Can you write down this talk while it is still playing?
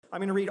I'm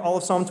going to read all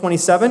of Psalm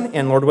 27,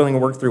 and Lord willing,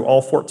 we'll work through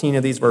all 14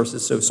 of these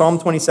verses. So Psalm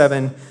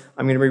 27,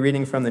 I'm going to be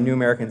reading from the New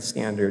American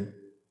Standard.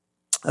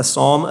 A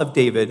psalm of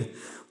David.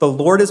 The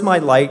Lord is my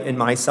light and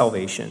my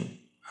salvation.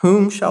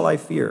 Whom shall I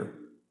fear?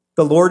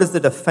 The Lord is the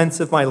defense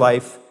of my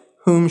life.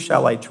 Whom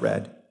shall I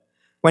dread?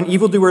 When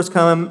evildoers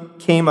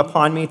came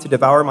upon me to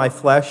devour my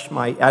flesh,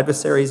 my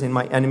adversaries and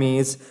my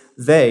enemies,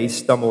 they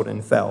stumbled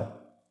and fell.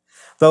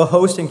 Though a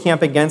host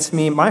encamp against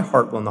me, my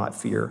heart will not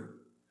fear.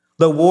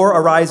 Though war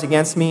arise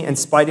against me, in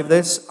spite of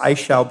this, I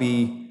shall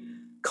be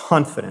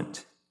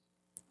confident.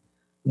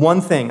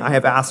 One thing I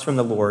have asked from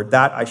the Lord,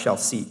 that I shall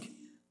seek,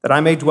 that I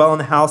may dwell in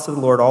the house of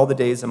the Lord all the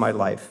days of my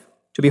life,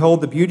 to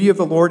behold the beauty of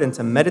the Lord and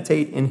to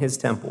meditate in his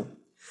temple.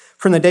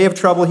 From the day of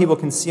trouble he will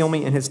conceal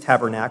me in his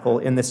tabernacle.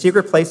 In the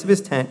secret place of his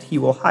tent he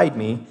will hide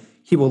me.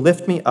 He will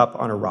lift me up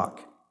on a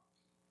rock.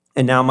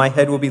 And now my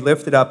head will be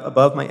lifted up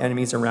above my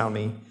enemies around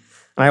me.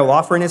 And I will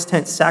offer in his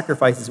tent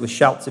sacrifices with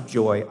shouts of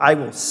joy. I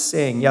will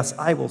sing, yes,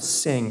 I will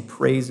sing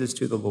praises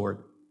to the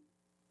Lord.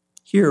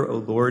 Hear, O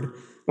Lord,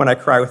 when I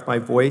cry with my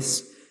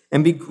voice,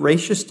 and be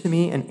gracious to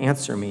me and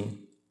answer me.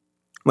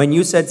 When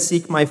you said,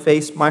 seek my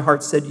face, my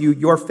heart said you,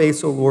 your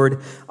face, O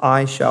Lord,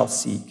 I shall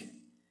seek.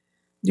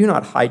 Do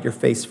not hide your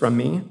face from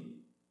me.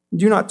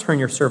 Do not turn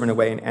your servant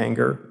away in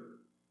anger.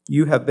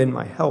 You have been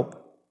my help.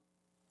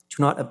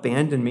 Do not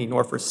abandon me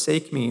nor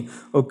forsake me,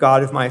 O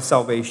God of my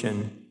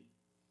salvation.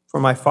 For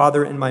my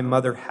father and my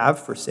mother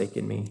have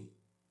forsaken me,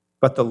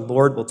 but the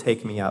Lord will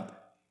take me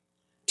up.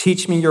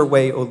 Teach me your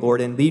way, O Lord,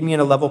 and lead me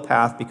in a level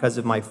path because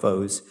of my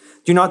foes.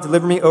 Do not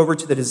deliver me over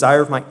to the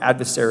desire of my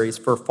adversaries,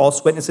 for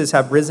false witnesses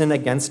have risen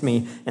against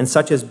me, and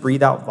such as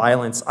breathe out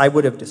violence. I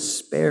would have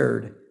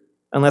despaired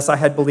unless I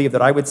had believed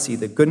that I would see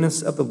the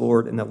goodness of the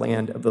Lord in the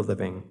land of the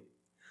living.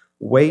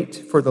 Wait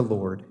for the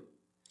Lord.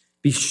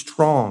 Be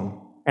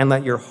strong, and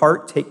let your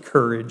heart take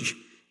courage.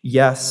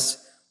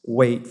 Yes,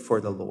 wait for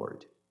the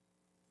Lord.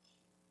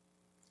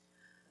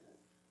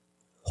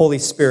 Holy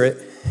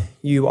Spirit,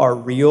 you are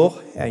real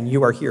and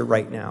you are here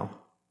right now.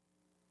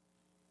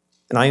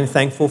 And I am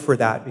thankful for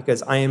that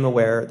because I am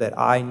aware that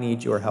I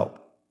need your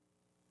help.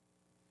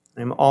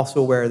 I am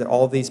also aware that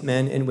all of these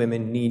men and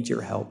women need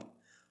your help.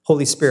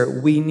 Holy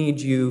Spirit, we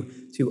need you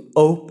to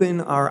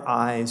open our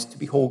eyes to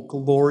behold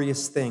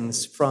glorious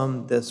things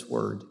from this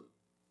word.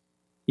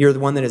 You're the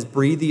one that has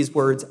breathed these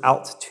words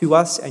out to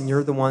us, and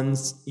you're the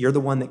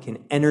one that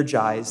can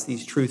energize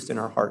these truths in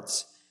our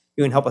hearts.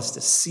 You can help us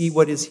to see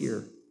what is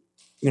here.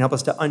 You can help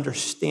us to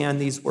understand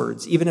these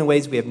words, even in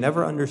ways we have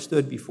never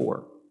understood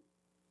before.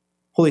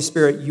 Holy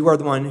Spirit, you are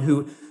the one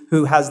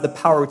who has the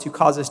power to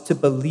cause us to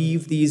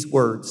believe these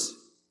words.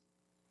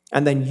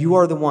 And then you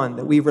are the one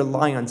that we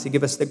rely on to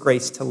give us the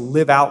grace to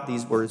live out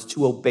these words,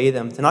 to obey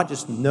them, to not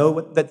just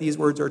know that these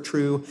words are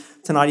true,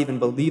 to not even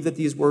believe that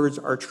these words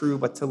are true,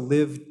 but to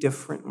live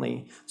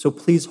differently. So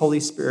please,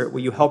 Holy Spirit,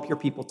 will you help your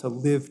people to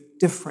live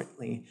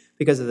differently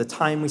because of the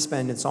time we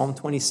spend in Psalm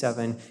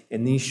 27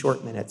 in these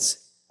short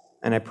minutes.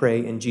 And I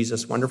pray in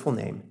Jesus' wonderful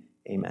name,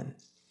 amen.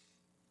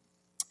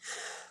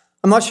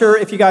 I'm not sure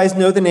if you guys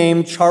know the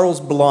name Charles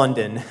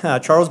Blondin.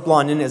 Charles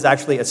Blondin is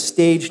actually a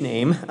stage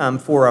name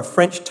for a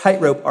French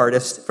tightrope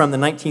artist from the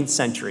 19th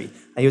century.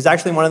 He was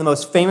actually one of the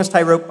most famous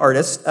tightrope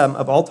artists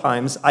of all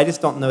times. I just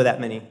don't know that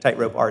many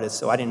tightrope artists,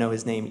 so I didn't know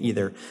his name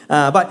either.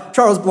 But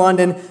Charles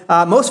Blondin,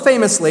 most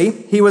famously,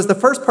 he was the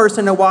first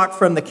person to walk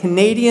from the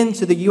Canadian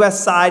to the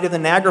U.S. side of the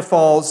Niagara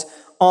Falls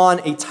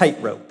on a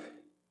tightrope.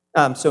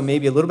 So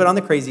maybe a little bit on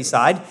the crazy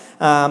side.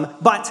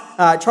 But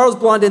Charles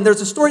Blondin, there's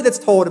a story that's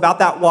told about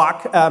that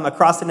walk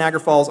across the Niagara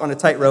Falls on a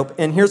tightrope,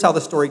 and here's how the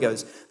story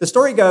goes. The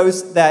story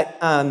goes that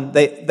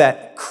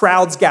that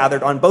crowds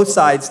gathered on both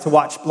sides to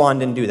watch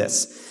Blondin do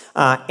this.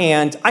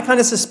 And I kind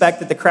of suspect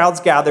that the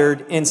crowds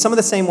gathered in some of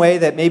the same way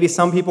that maybe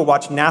some people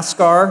watch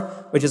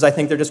NASCAR, which is I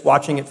think they're just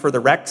watching it for the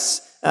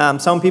wrecks.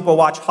 Some people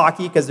watch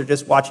hockey because they're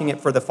just watching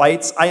it for the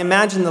fights. I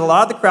imagine that a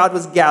lot of the crowd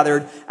was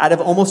gathered out of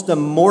almost a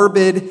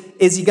morbid,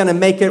 is he going to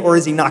make it or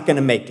is he not going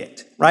to make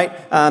it, right?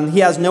 He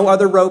has no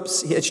other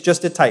ropes. It's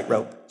just a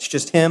tightrope. It's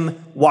just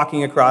him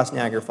walking across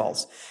Niagara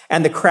Falls.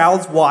 And the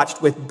crowds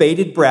watched with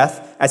bated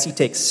breath as he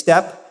takes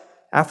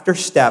step after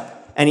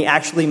step, and he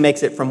actually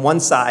makes it from one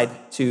side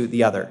to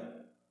the other.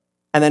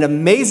 And then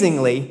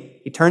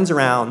amazingly, he turns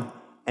around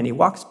and he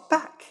walks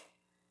back.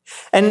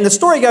 And the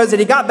story goes that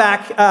he got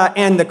back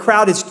and the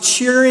crowd is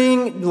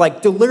cheering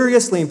like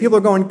deliriously and people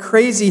are going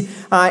crazy.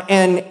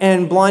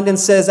 And Blondin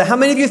says, how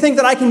many of you think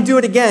that I can do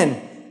it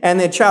again? And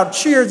the crowd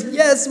cheers,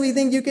 yes, we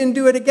think you can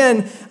do it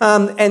again.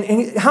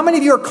 And how many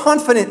of you are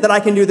confident that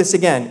I can do this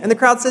again? And the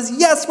crowd says,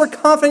 yes, we're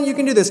confident you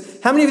can do this.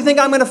 How many of you think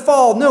I'm going to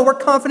fall? No, we're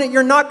confident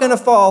you're not going to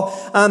fall.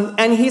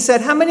 And he said,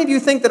 how many of you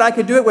think that I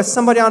could do it with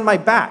somebody on my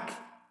back?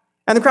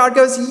 And the crowd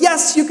goes,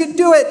 yes, you could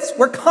do it.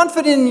 We're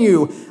confident in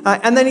you.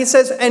 And then he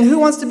says, and who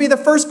wants to be the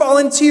first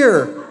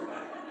volunteer?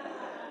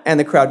 And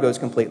the crowd goes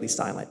completely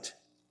silent.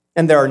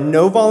 And there are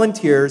no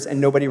volunteers and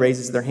nobody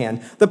raises their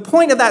hand. The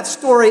point of that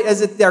story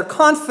is that they're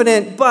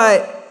confident,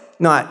 but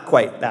not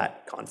quite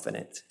that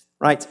confident,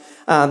 right?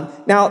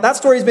 Now, that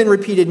story has been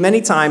repeated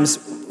many times.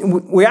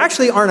 We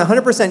actually aren't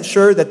 100%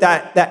 sure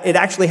that it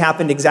actually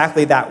happened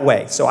exactly that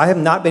way. So I have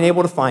not been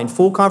able to find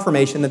full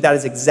confirmation that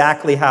is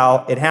exactly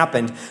how it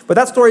happened. But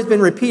that story has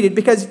been repeated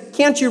because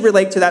can't you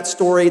relate to that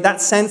story,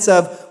 that sense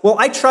of, well,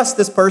 I trust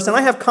this person,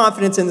 I have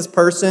confidence in this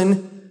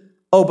person.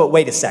 Oh, but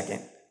wait a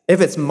second. If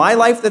it's my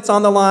life that's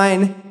on the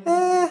line,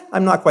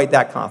 I'm not quite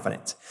that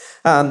confident.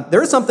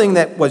 There is something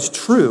that was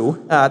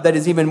true that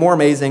is even more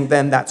amazing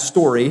than that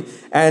story,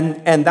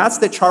 and that's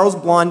that Charles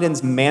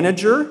Blondin's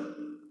manager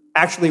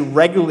actually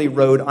regularly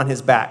rode on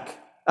his back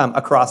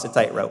across a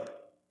tightrope.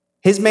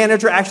 His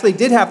manager actually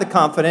did have the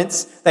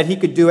confidence that he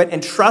could do it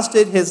and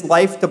trusted his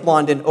life to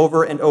Blondin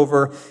over and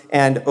over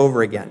and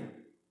over again.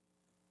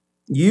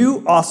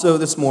 You also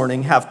this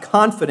morning have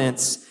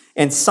confidence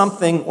in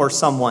something or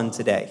someone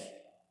today.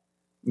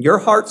 Your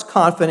heart's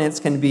confidence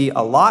can be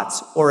a lot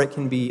or it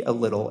can be a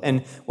little.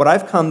 And what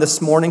I've come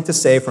this morning to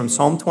say from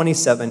Psalm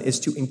 27 is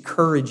to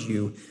encourage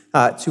you,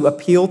 to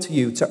appeal to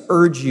you, to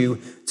urge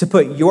you to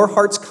put your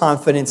heart's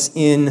confidence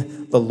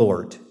in the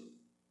Lord.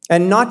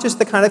 And not just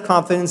the kind of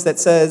confidence that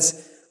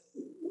says,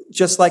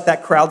 just like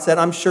that crowd said,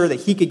 I'm sure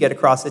that he could get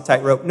across the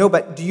tightrope. No,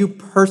 but do you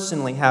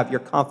personally have your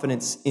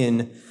confidence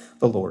in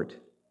the Lord?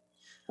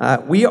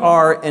 We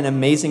are an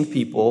amazing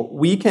people.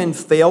 We can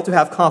fail to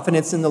have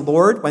confidence in the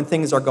Lord when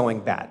things are going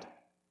bad,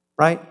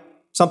 right?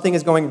 Something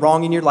is going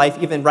wrong in your life,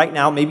 even right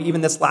now, maybe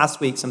even this last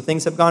week, some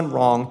things have gone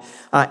wrong.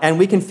 And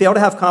we can fail to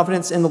have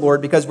confidence in the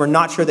Lord because we're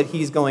not sure that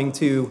he's going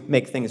to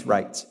make things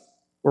right.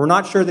 We're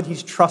not sure that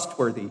he's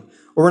trustworthy.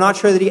 Or we're not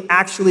sure that he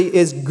actually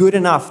is good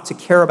enough to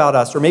care about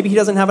us. Or maybe he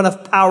doesn't have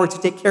enough power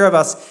to take care of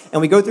us. And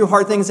we go through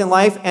hard things in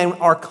life and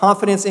our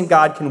confidence in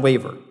God can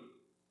waver.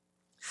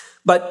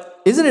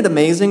 But isn't it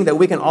amazing that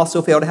we can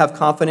also fail to have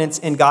confidence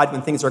in God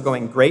when things are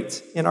going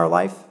great in our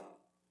life?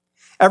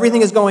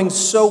 Everything is going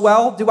so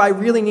well. Do I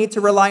really need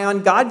to rely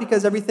on God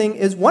because everything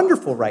is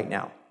wonderful right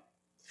now?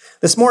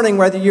 This morning,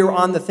 whether you're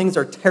on the things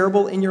are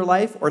terrible in your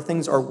life or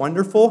things are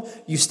wonderful,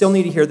 you still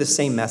need to hear the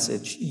same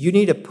message. You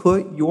need to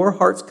put your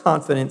heart's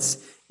confidence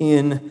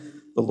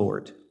in the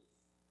Lord.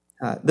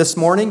 This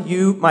morning,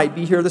 you might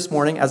be here this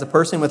morning as a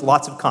person with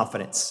lots of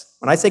confidence.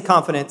 When I say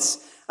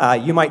confidence,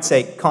 you might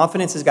say,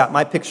 confidence has got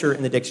my picture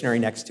in the dictionary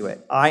next to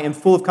it. I am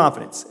full of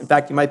confidence. In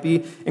fact, you might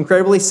be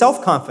incredibly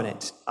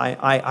self-confident.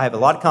 I have a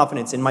lot of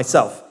confidence in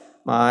myself,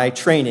 my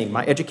training,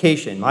 my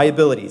education, my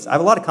abilities. I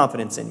have a lot of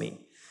confidence in me.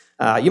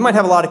 You might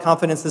have a lot of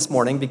confidence this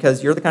morning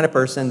because you're the kind of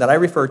person that I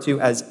refer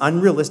to as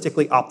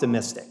unrealistically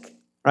optimistic,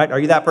 right? Are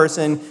you that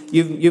person?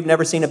 You've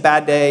never seen a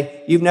bad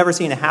day. You've never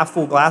seen a half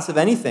full glass of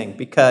anything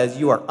because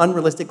you are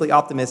unrealistically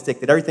optimistic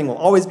that everything will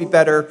always be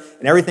better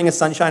and everything is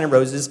sunshine and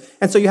roses.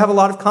 And so you have a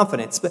lot of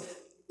confidence. But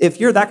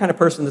if you're that kind of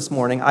person this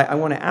morning, I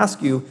want to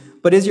ask you,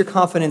 but is your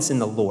confidence in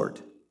the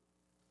Lord?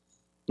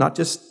 Not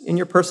just in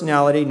your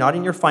personality, not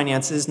in your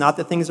finances, not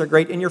that things are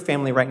great in your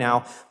family right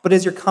now, but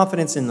is your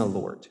confidence in the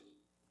Lord?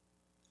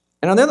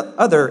 And on the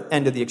other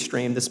end of the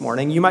extreme this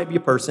morning, you might be a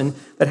person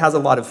that has a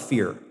lot of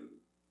fear.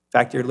 In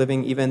fact, you're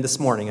living even this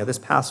morning or this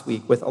past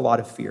week with a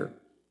lot of fear.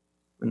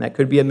 And that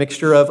could be a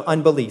mixture of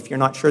unbelief. You're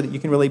not sure that you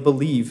can really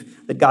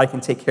believe that God can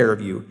take care of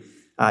you.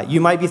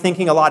 You might be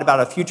thinking a lot about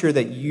a future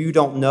that you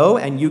don't know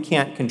and you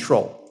can't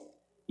control.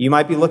 You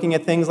might be looking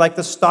at things like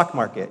the stock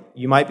market.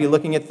 You might be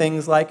looking at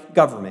things like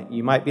government.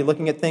 You might be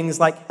looking at things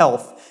like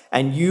health.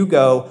 And you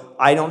go,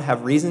 I don't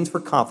have reasons for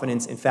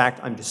confidence. In fact,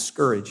 I'm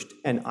discouraged.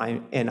 And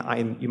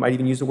you might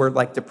even use a word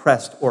like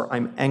depressed or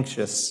I'm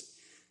anxious.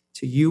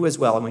 To you as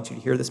well, I want you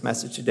to hear this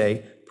message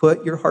today.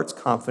 Put your heart's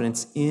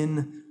confidence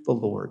in the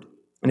Lord.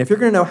 And if you're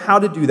going to know how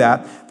to do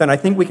that, then I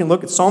think we can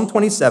look at Psalm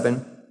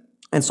 27.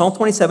 And Psalm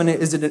 27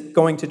 is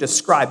going to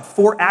describe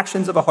 4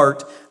 actions of a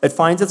heart that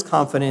finds its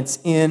confidence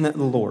in the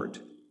Lord.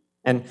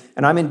 And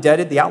I'm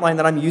indebted, the outline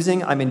that I'm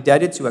using, I'm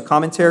indebted to a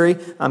commentary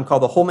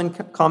called the Holman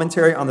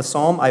Commentary on the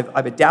Psalm.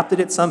 I've adapted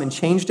it some and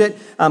changed it.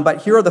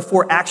 But here are the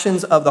 4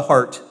 actions of the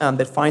heart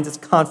that finds its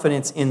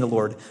confidence in the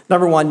Lord.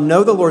 Number 1,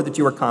 know the Lord that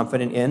you are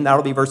confident in.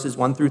 That'll be verses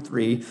 1 through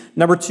 3.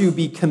 Number 2,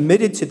 be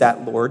committed to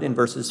that Lord in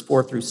verses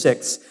 4 through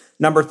 6.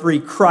 Number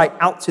 3, cry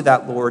out to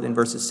that Lord in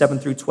verses 7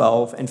 through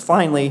 12. And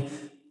finally,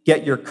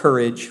 get your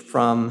courage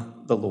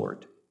from the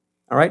Lord.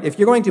 All right, if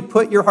you're going to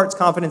put your heart's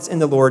confidence in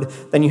the Lord,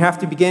 then you have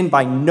to begin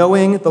by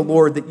knowing the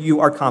Lord that you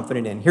are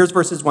confident in. Here's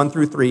verses 1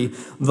 through 3.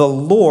 The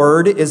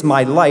Lord is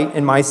my light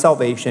and my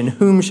salvation.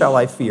 Whom shall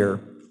I fear?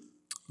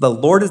 The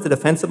Lord is the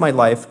defense of my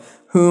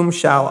life. Whom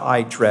shall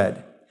I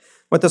dread?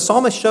 What the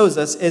psalmist shows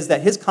us is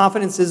that his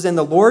confidence is in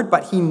the Lord,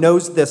 but he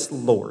knows this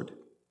Lord.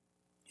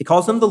 He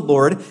calls him the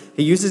Lord.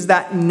 He uses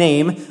that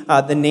name,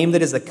 the name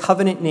that is the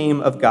covenant name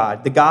of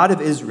God, the God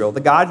of Israel, the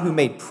God who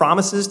made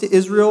promises to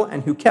Israel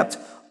and who kept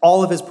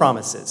all of his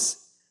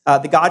promises.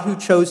 The God who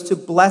chose to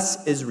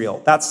bless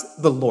Israel. That's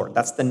the Lord.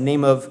 That's the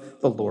name of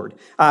the Lord.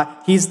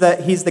 He's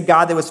the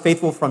God that was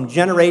faithful from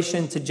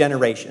generation to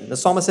generation. The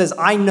psalmist says,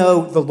 I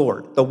know the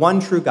Lord, the one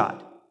true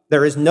God.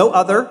 There is no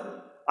other.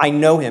 I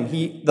know him.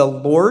 The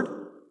Lord,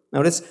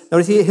 notice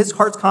his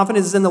heart's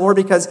confidence is in the Lord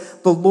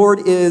because the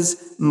Lord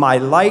is my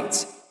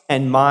light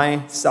and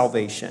my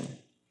salvation.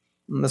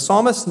 And the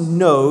psalmist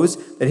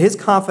knows that his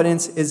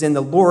confidence is in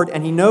the Lord,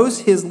 and he knows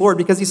his Lord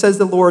because he says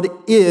the Lord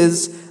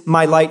is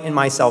my light and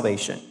my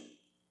salvation.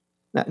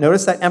 Now,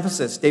 notice that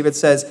emphasis. David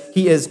says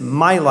he is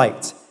my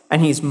light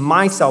and he's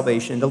my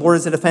salvation. The Lord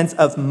is the defense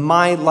of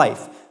my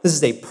life. This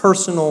is a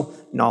personal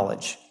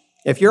knowledge.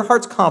 If your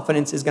heart's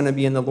confidence is going to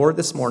be in the Lord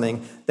this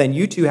morning, then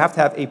you too have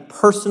to have a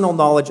personal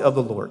knowledge of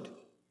the Lord.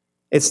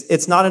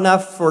 It's not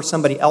enough for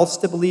somebody else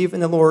to believe in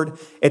the Lord.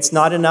 It's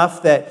not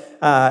enough that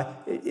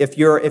if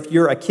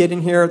you're a kid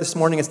in here this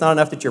morning, it's not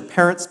enough that your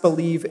parents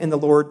believe in the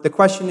Lord. The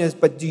question is,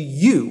 but do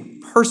you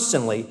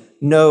personally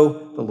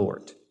know the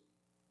Lord?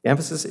 The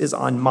emphasis is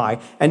on my.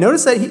 And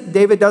notice that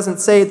David doesn't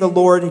say the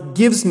Lord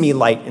gives me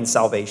light and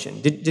salvation.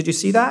 Did you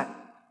see that?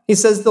 He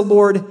says the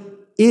Lord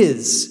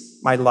is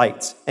my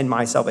light and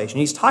my salvation.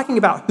 He's talking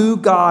about who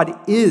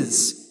God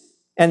is.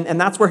 And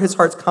that's where his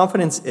heart's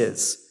confidence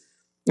is.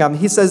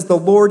 He says, the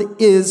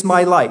Lord is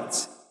my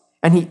light,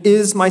 and he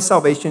is my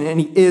salvation,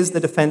 and he is the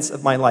defense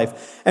of my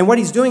life. And what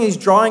he's doing is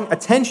drawing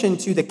attention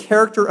to the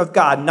character of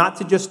God,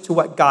 not just to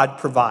what God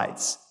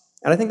provides.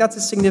 And I think that's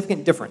a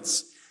significant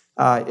difference.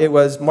 It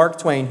was Mark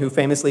Twain who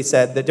famously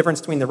said the difference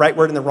between the right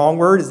word and the wrong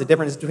word is the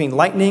difference between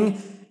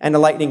lightning and a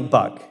lightning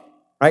bug.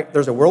 Right?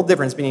 There's a world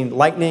difference between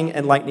lightning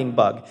and lightning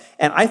bug.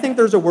 And I think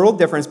there's a world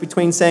difference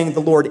between saying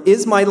the Lord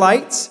is my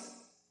light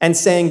and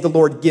saying the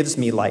Lord gives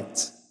me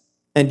light.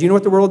 And do you know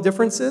what the world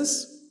difference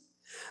is?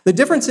 The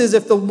difference is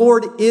if the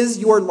Lord is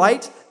your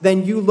light,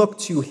 then you look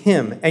to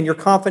him and your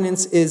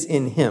confidence is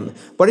in him.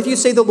 But if you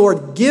say the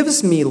Lord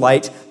gives me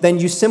light, then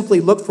you simply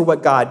look for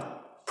what God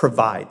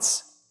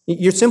provides.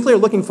 You simply are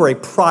looking for a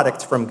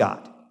product from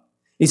God.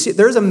 You see,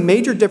 there's a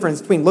major difference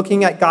between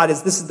looking at God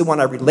as this is the one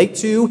I relate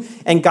to,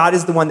 and God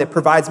is the one that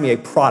provides me a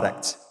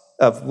product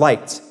of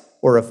light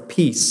or of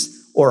peace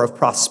or of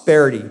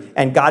prosperity.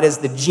 And God is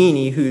the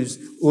genie whose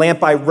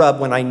lamp I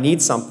rub when I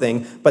need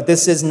something. But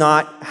this is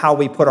not how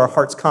we put our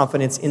heart's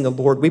confidence in the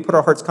Lord. We put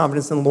our heart's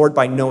confidence in the Lord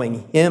by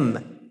knowing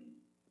him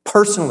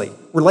personally,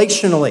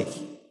 relationally.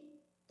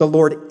 The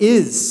Lord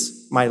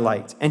is my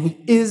light, and he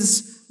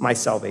is my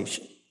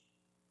salvation.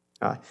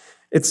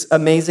 It's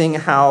amazing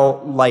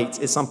how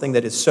light is something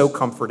that is so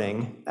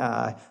comforting.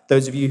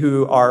 Those of you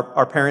who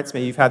are parents,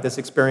 maybe you've had this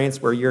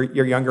experience where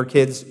your younger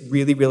kids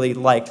really, really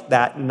liked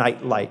that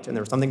night light. And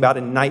there was something about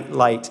a night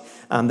light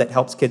that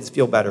helps kids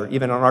feel better.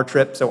 Even on our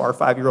trip, so our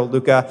 5-year-old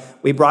Luca,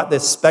 we brought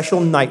this special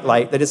night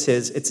light that is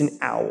his. It's an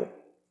owl.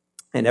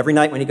 And every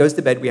night when he goes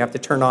to bed, we have to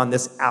turn on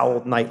this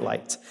owl night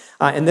light.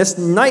 And this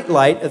night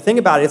light, the thing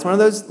about it, it's one of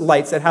those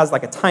lights that has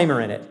like a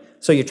timer in it.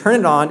 So you turn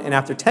it on, and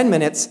after 10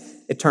 minutes,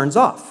 it turns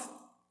off.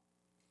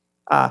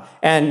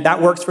 And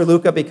that works for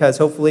Luca because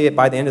hopefully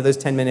by the end of those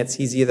 10 minutes,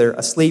 he's either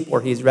asleep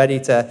or he's ready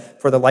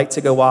for the light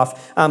to go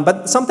off.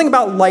 But something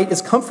about light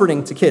is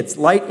comforting to kids,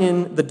 light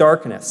in the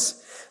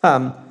darkness.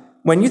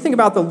 When you think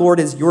about the Lord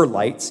as your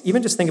light,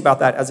 even just think about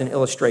that as an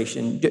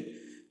illustration.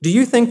 Do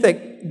you think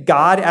that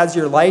God as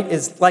your light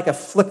is like a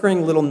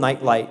flickering little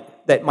night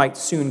light that might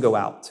soon go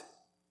out?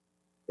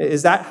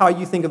 Is that how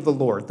you think of the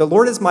Lord? The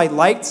Lord is my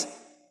light,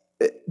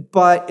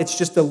 but it's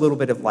just a little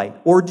bit of light.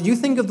 Or do you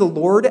think of the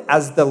Lord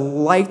as the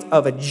light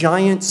of a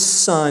giant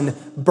sun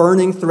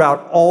burning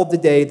throughout all the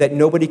day that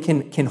nobody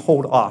can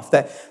hold off?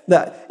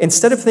 That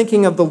instead of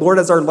thinking of the Lord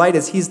as our light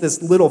as he's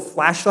this little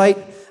flashlight,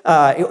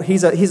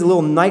 he's a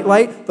little night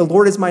light, the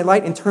Lord is my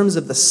light in terms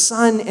of the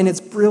sun and its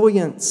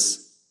brilliance.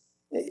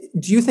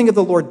 Do you think of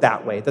the Lord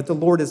that way, that the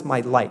Lord is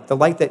my light, the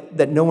light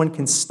that no one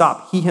can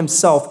stop? He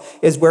himself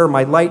is where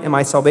my light and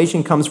my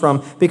salvation comes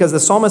from, because the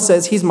psalmist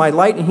says he's my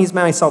light and he's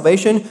my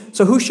salvation,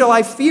 so who shall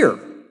I fear?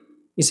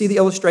 You see the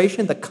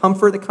illustration, the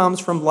comfort that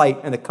comes from light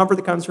and the comfort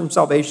that comes from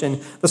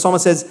salvation. The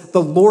psalmist says,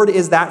 the Lord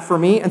is that for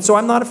me, and so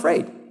I'm not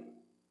afraid.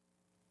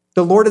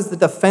 The Lord is the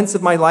defense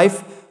of my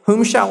life.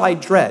 Whom shall I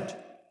dread?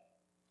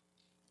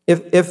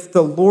 If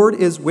the Lord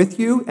is with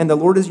you and the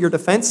Lord is your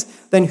defense,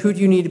 then who do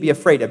you need to be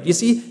afraid of? You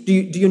see,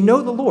 do you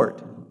know the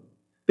Lord?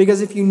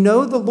 Because if you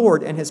know the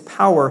Lord and his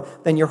power,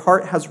 then your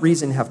heart has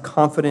reason to have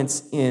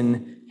confidence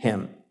in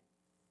him.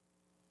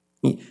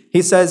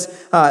 He says,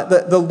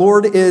 the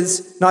Lord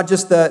is not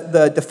just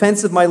the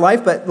defense of my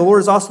life, but the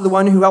Lord is also the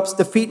one who helps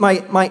defeat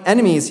my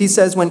enemies. He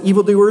says, when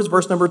evildoers,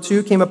 verse number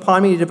 2, came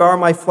upon me to devour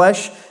my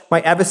flesh,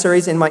 my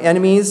adversaries and my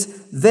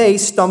enemies, they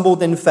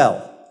stumbled and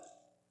fell.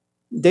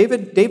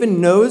 David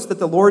knows that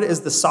the Lord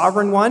is the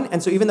sovereign one,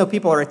 and so even though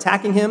people are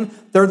attacking him,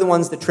 they're the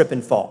ones that trip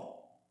and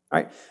fall.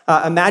 Right?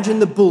 Imagine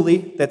the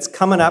bully that's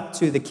coming up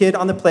to the kid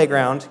on the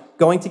playground,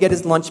 going to get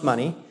his lunch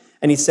money,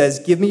 and he says,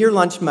 give me your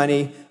lunch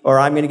money, or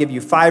I'm going to give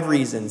you 5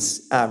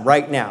 reasons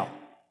right now.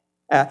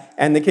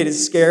 And the kid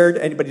is scared,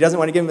 but he doesn't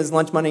want to give him his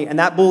lunch money, and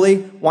that bully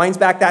winds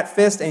back that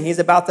fist, and he's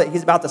about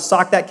to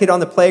sock that kid on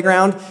the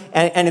playground,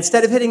 and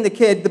instead of hitting the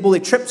kid, the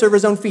bully trips over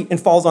his own feet and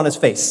falls on his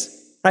face.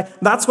 Right?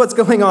 That's what's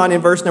going on in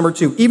verse number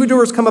 2.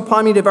 Evildoers come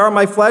upon me to devour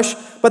my flesh,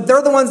 but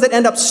they're the ones that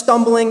end up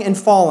stumbling and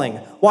falling.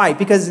 Why?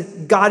 Because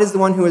God is the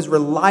one who is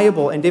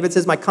reliable. And David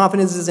says, my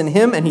confidence is in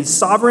him, and he's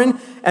sovereign.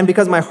 And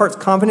because my heart's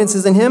confidence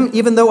is in him,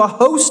 even though a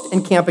host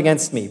encamp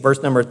against me.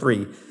 Verse number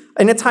 3.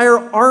 An entire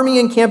army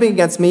encamping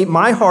against me,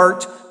 my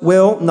heart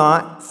will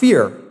not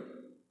fear.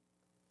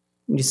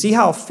 And you see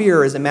how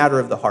fear is a matter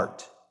of the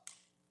heart.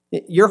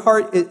 Your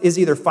heart is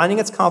either finding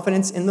its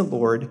confidence in the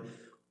Lord,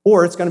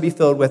 or it's going to be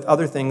filled with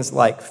other things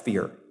like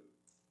fear,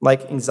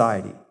 like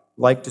anxiety,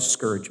 like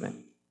discouragement.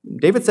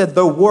 David said,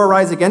 though war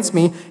arise against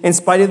me, in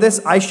spite of this,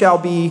 I shall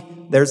be,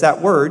 there's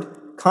that word,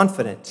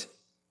 confident.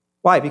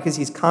 Why? Because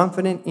he's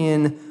confident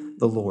in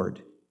the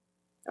Lord.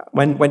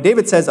 When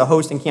David says a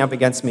host encamp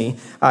against me,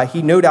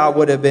 he no doubt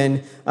would have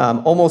been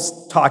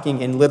almost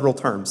talking in literal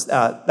terms.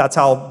 That's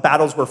how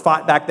battles were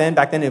fought back then.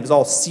 Back then it was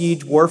all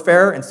siege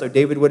warfare, and so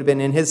David would have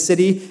been in his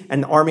city,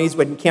 and the armies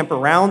would encamp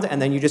around,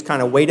 and then you just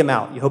kind of wait them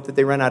out. You hope that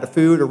they run out of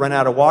food or run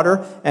out of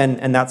water,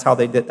 and that's how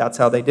they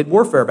did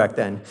warfare back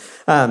then.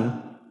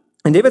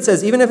 And David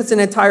says, even if it's an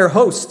entire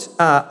host,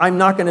 I'm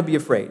not going to be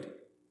afraid.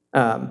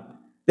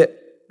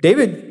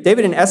 David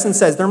in essence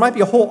says, there might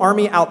be a whole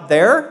army out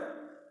there,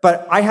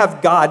 but I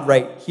have God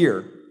right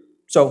here.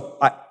 So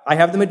I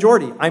have the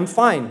majority. I'm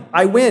fine.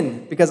 I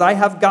win because I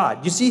have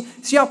God. You see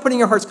how putting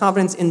your heart's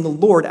confidence in the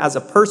Lord as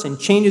a person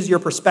changes your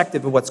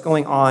perspective of what's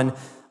going on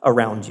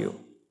around you.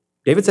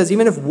 David says,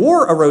 even if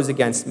war arose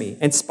against me,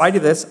 in spite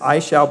of this, I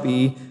shall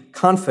be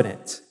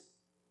confident.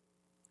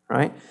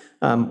 Right?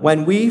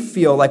 When we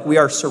feel like we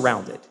are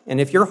surrounded, and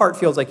if your heart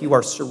feels like you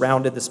are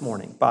surrounded this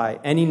morning by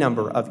any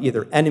number of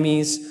either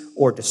enemies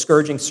or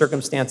discouraging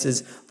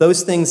circumstances,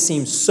 those things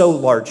seem so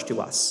large to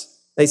us.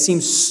 They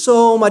seem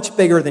so much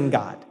bigger than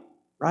God,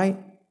 right?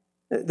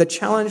 The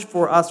challenge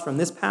for us from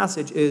this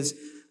passage is,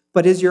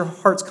 but is your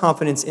heart's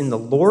confidence in the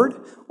Lord,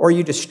 or are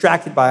you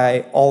distracted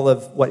by all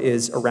of what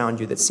is around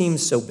you that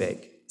seems so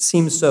big,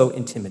 seems so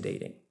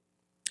intimidating?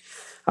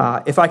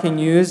 If I can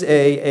use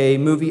a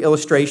movie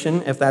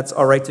illustration, if that's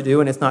all right to do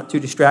and it's not too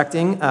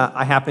distracting,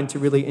 I happen to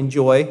really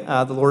enjoy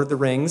The Lord of the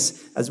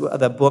Rings, as well,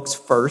 the books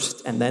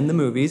first and then the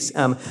movies.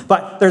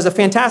 But there's a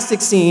fantastic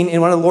scene in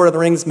one of the Lord of the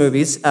Rings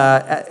movies.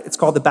 It's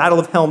called The Battle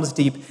of Helm's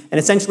Deep. And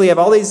essentially, you have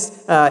all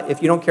these,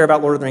 if you don't care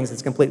about Lord of the Rings,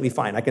 it's completely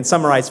fine. I can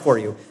summarize for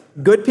you.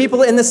 Good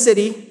people in the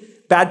city,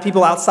 bad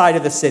people outside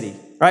of the city,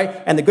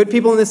 right? And the good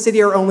people in the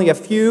city are only a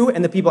few,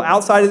 and the people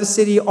outside of the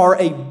city are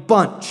a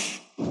bunch.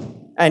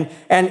 And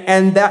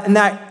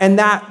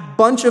that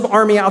bunch of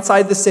army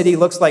outside the city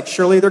looks like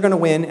surely they're going to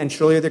win and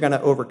surely they're going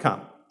to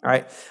overcome. All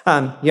right.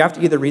 You have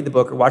to either read the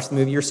book or watch the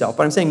movie yourself.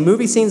 But I'm saying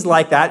movie scenes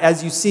like that,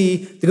 as you see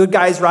the good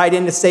guys ride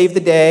in to save the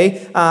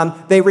day,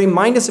 they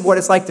remind us of what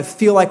it's like to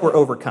feel like we're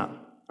overcome.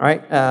 All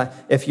right.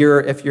 If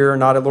you're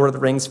not a Lord of the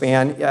Rings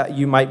fan,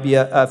 you might be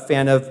a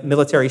fan of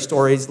military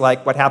stories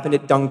like what happened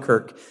at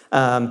Dunkirk,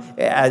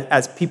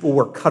 as people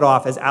were cut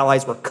off, as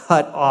allies were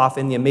cut off,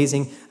 and the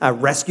amazing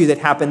rescue that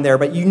happened there.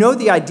 But you know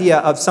the idea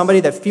of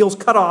somebody that feels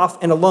cut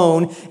off and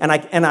alone, and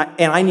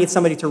I need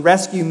somebody to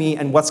rescue me,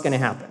 and what's going to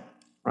happen,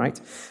 right?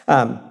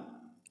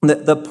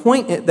 The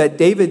point that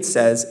David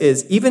says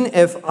is, even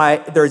if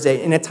there's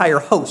an entire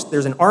host,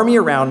 there's an army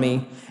around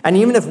me, and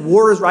even if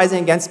war is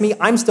rising against me,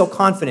 I'm still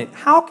confident.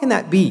 How can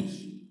that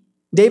be?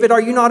 David,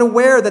 are you not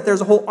aware that there's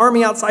a whole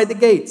army outside the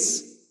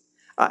gates?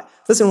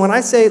 Listen, when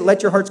I say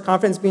let your heart's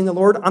confidence be in the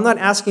Lord, I'm not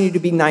asking you to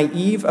be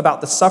naive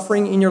about the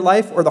suffering in your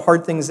life or the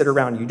hard things that are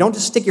around you. Don't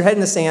just stick your head in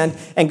the sand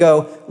and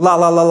go, la,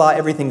 la, la, la,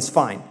 everything's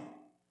fine.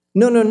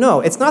 No.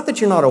 It's not that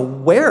you're not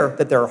aware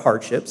that there are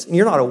hardships and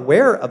you're not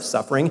aware of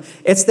suffering.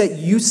 It's that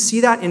you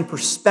see that in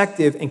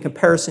perspective in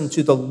comparison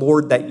to the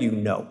Lord that you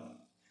know.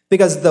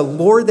 Because the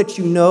Lord that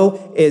you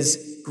know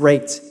is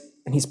great,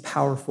 and he's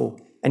powerful,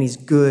 and he's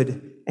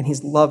good, and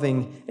he's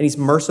loving, and he's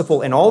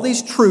merciful. And all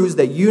these truths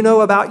that you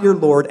know about your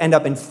Lord end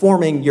up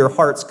informing your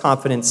heart's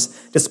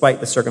confidence despite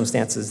the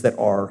circumstances that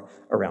are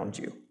around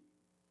you.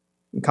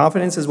 And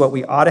confidence is what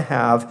we ought to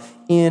have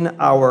in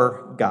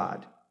our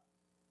God.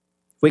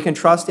 We can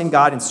trust in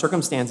God in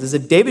circumstances.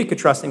 If David could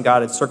trust in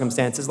God in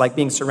circumstances like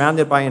being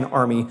surrounded by an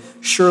army,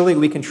 surely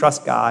we can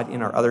trust God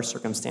in our other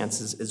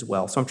circumstances as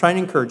well. So I'm trying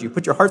to encourage you,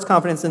 put your heart's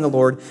confidence in the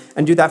Lord,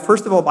 and do that,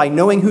 first of all, by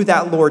knowing who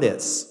that Lord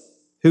is.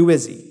 Who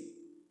is he?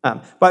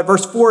 But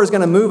verse 4 is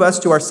going to move us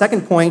to our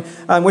second point,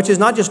 which is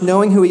not just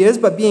knowing who he is,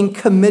 but being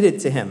committed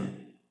to him.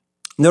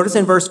 Notice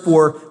in verse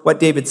 4 what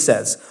David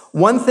says.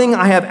 One thing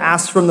I have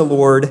asked from the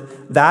Lord,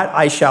 that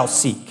I shall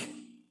seek.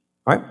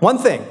 All right? One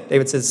thing,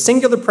 David says,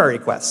 singular prayer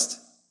request.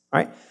 All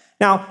right?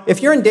 Now,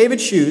 if you're in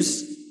David's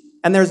shoes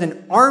and there's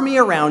an army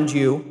around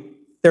you,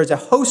 there's a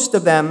host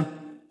of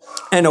them,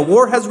 and a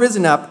war has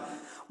risen up,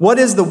 what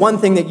is the one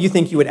thing that you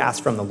think you would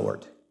ask from the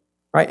Lord?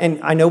 Right?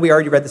 And I know we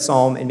already read the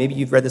psalm, and maybe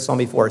you've read the psalm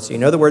before, so you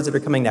know the words that are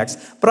coming next.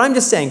 But I'm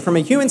just saying, from a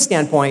human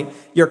standpoint,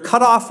 you're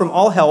cut off from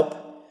all help.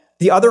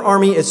 The other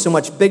army is so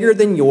much bigger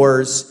than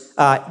yours.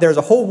 There's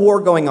a whole war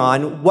going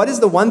on. What is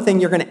the one thing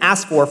you're going to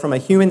ask for from a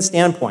human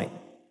standpoint?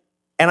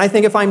 And I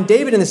think if I'm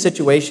David in this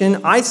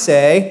situation, I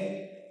say,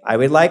 I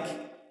would like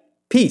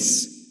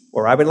peace.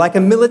 or I would like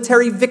a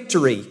military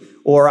victory,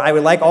 or I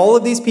would like all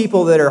of these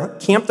people that are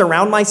camped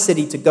around my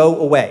city to go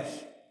away,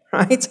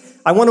 right?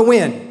 I want to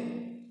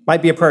win.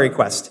 Might be a prayer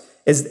request.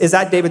 Is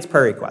that David's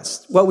prayer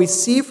request? What we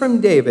see from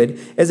David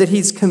is that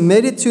he's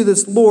committed to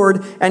this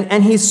Lord,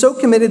 and he's so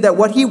committed that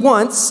what he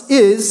wants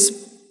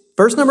is,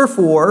 verse number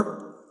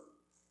 4,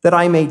 that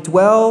I may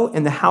dwell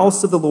in the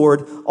house of the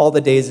Lord all the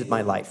days of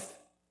my life.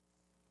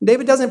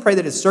 David doesn't pray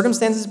that his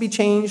circumstances be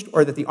changed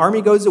or that the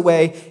army goes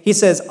away. He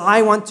says,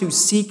 I want to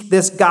seek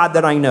this God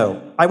that I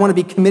know. I want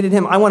to be committed to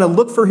him. I want to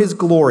look for his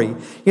glory.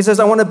 He says,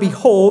 I want to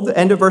behold,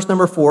 end of verse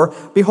number 4,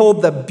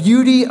 behold the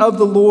beauty of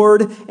the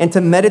Lord and to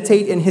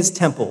meditate in his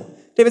temple.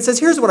 David says,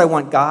 here's what I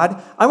want,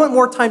 God. I want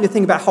more time to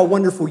think about how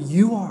wonderful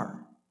you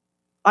are.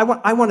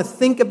 I want to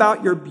think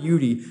about your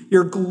beauty,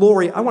 your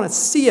glory. I want to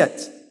see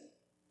it.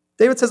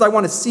 David says, I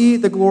want to see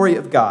the glory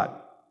of God.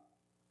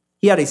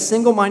 He had a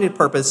single-minded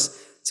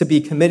purpose to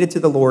be committed to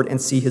the Lord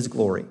and see his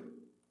glory.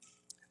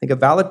 I think a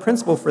valid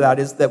principle for that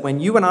is that when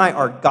you and I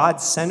are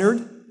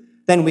God-centered,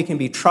 then we can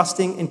be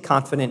trusting and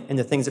confident in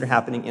the things that are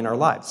happening in our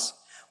lives.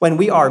 When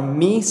we are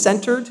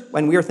me-centered,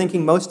 when we are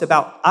thinking most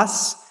about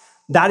us,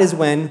 that is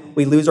when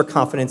we lose our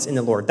confidence in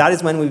the Lord. That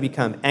is when we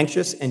become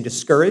anxious and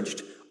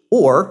discouraged,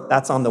 or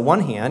that's on the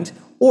one hand,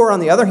 or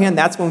on the other hand,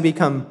 that's when we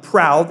become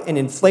proud and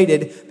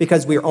inflated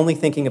because we are only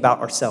thinking about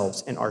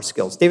ourselves and our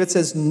skills. David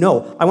says,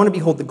 no, I want to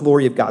behold the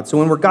glory of God. So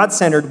when we're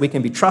God-centered, we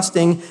can be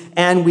trusting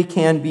and we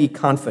can be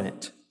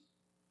confident.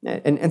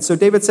 And so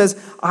David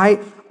says, I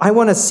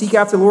want to seek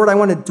after the Lord. I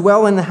want to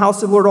dwell in the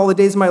house of the Lord all the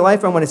days of my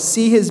life. I want to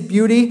see his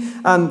beauty.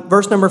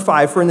 Verse number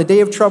 5, for in the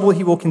day of trouble,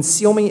 he will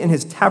conceal me in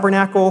his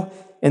tabernacle.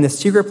 In the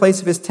secret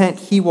place of his tent,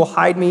 he will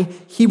hide me.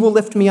 He will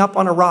lift me up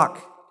on a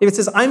rock. David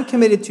says, I'm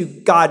committed to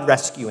God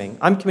rescuing.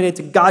 I'm committed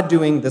to God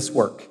doing this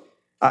work.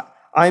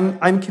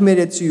 I'm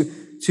committed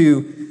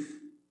to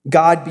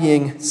God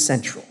being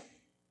central.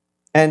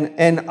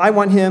 And I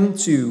want him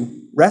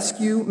to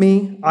rescue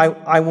me.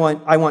 I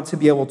want to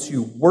be able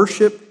to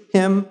worship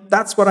him.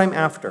 That's what I'm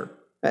after.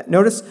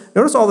 Notice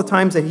all the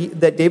times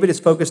that David is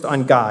focused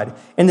on God.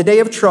 In the day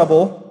of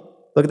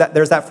trouble, look at that.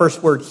 There's that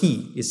first word,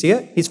 he. You see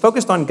it? He's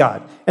focused on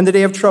God. In the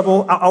day of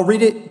trouble, I'll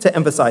read it to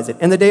emphasize it.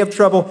 In the day of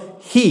trouble,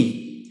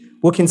 he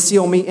will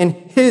conceal me in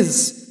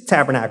his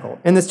tabernacle.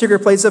 In the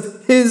secret place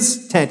of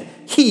his tent,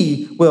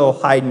 he will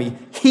hide me.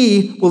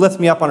 He will lift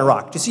me up on a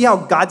rock. Do you see how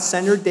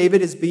God-centered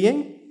David is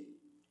being?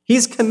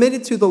 He's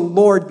committed to the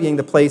Lord being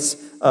the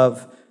place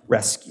of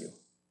rescue.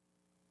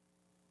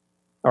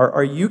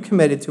 Are you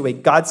committed to a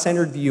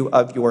God-centered view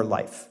of your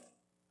life?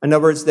 In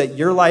other words, that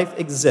your life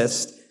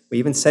exists. We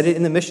even said it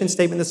in the mission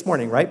statement this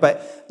morning, right?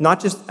 But not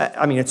just,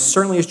 it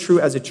certainly is true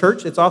as a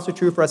church. It's also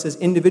true for us as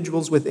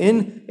individuals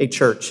within a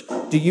church.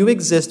 Do you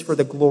exist for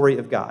the glory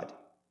of God?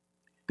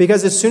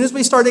 Because as soon as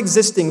we start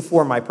existing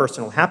for my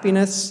personal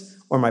happiness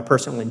or my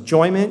personal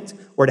enjoyment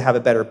or to have a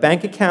better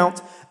bank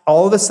account,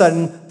 all of a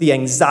sudden the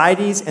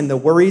anxieties and the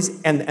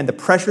worries and the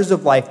pressures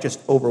of life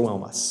just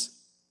overwhelm us.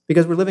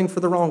 Because we're living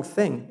for the wrong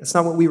thing. That's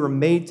not what we were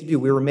made to do.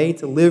 We were made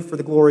to live for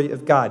the glory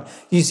of God.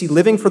 You see,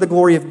 living for the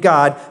glory of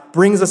God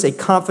brings us a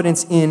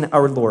confidence in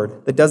our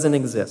Lord that doesn't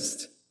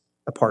exist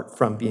apart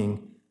from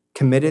being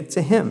committed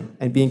to him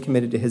and being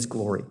committed to his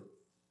glory.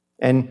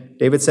 And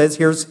David says,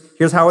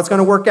 here's how it's going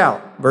to work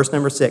out. Verse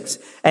number 6.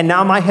 And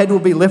now my head will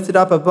be lifted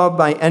up above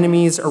my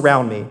enemies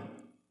around me.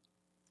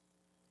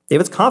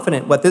 David's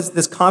confident. What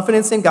this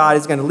confidence in God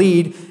is going to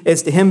lead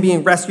is to him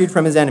being rescued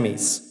from his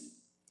enemies.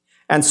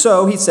 And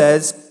so he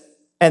says,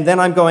 and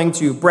then I'm going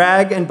to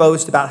brag and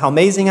boast about how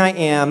amazing I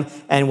am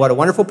and what a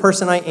wonderful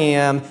person I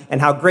am and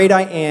how great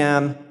I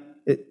am.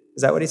 Is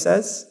that what he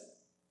says?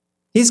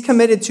 He's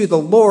committed to the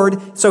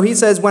Lord. So he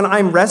says, when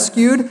I'm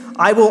rescued,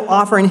 I will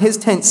offer in his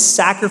tent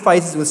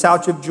sacrifices with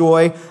shouts of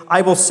joy.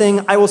 I will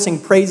sing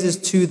praises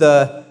to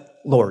the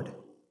Lord.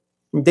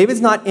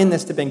 David's not in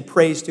this to bring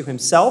praise to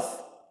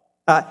himself.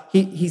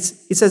 He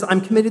says,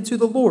 I'm committed to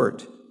the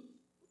Lord.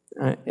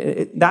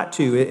 That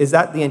too, is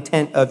that the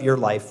intent of your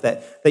life?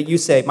 That you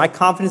say, my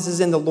confidence is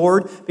in the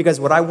Lord because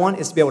what I want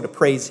is to be able to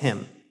praise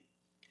him.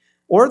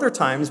 Or are there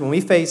times when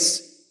we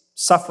face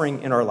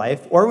suffering in our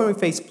life or when we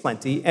face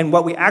plenty and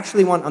what we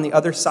actually want on the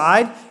other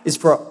side is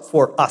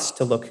for us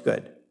to look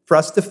good, for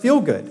us to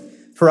feel good,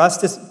 for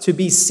us to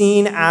be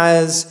seen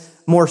as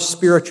more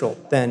spiritual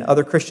than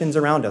other Christians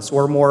around us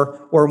or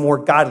more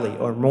godly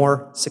or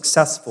more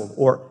successful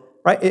or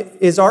right? It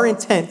is our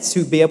intent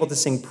to be able to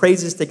sing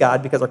praises to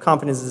God because our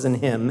confidence is in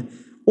him,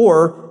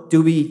 or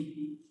do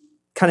we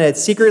kind of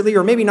secretly,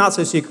 or maybe not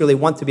so secretly,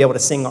 want to be able to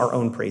sing our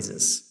own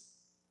praises?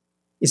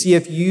 You see,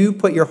 if you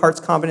put your heart's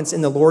confidence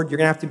in the Lord, you're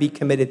going to have to be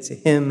committed to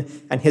him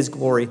and his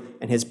glory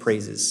and his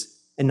praises,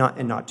 and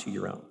not to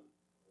your own.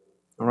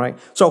 All right?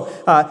 So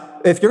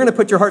if you're going to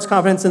put your heart's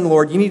confidence in the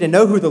Lord, you need to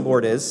know who the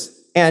Lord is.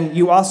 And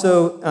you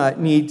also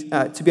need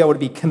to be able to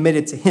be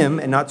committed to him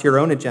and not to your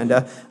own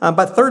agenda.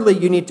 But thirdly,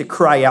 you need to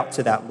cry out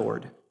to that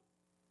Lord.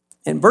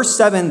 In verse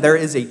 7, there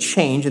is a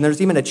change, and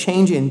there's even a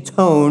change in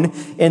tone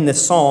in the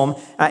psalm.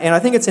 And I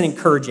think it's an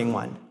encouraging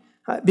one.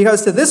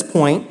 Because to this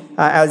point,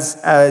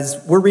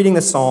 as we're reading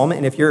the psalm,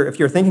 and if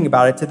you're thinking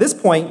about it, to this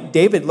point,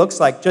 David looks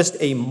like just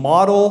a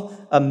model,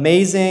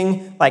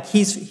 amazing, like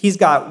he's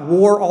got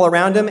war all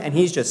around him, and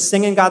he's just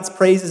singing God's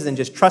praises and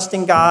just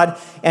trusting God.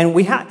 And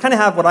we kind of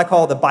have what I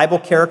call the Bible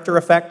character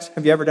effect.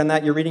 Have you ever done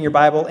that? You're reading your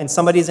Bible, and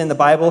somebody's in the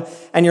Bible,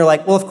 and you're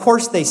like, well, of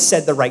course they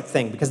said the right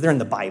thing because they're in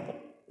the Bible.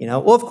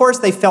 Well, of course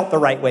they felt the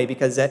right way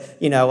because, they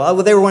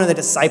were one of the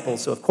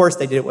disciples, so of course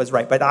they did it was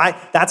right. But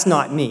that's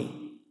not me.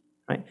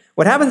 Right?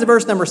 What happens in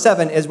verse number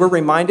 7 is we're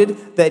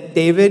reminded that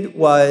David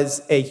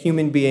was a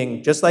human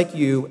being just like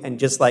you and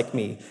just like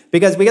me.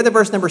 Because we get to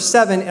verse number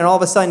 7, and all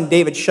of a sudden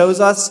David shows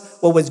us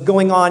what was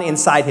going on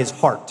inside his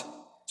heart.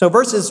 So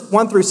verses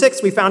 1 through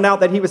 6, we found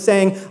out that he was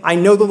saying, I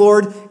know the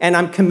Lord and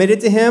I'm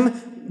committed to him.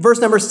 Verse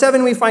number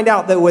 7, we find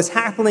out that what was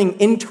happening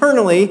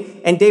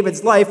internally in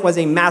David's life was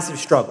a massive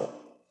struggle.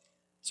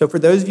 So for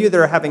those of you that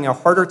are having a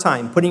harder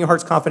time putting your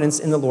heart's confidence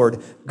in the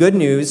Lord, good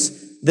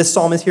news, this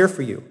psalm is here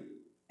for you.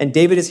 And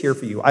David is here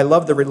for you. I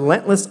love the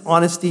relentless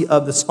honesty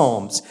of the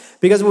Psalms.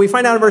 Because what we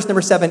find out in verse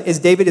number 7 is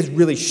David is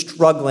really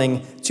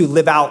struggling to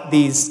live out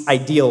these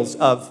ideals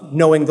of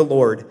knowing the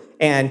Lord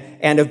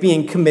and of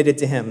being committed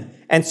to him.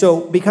 And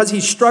so because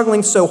he's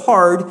struggling so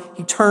hard,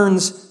 he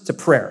turns to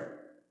prayer.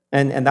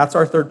 And that's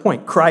our third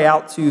point. Cry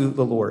out to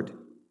the Lord.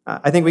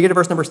 I think we get to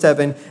verse number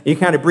 7, and you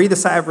kind of breathe a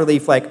sigh of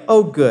relief like,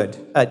 oh, good.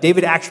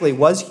 David actually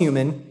was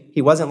human.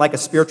 He wasn't like a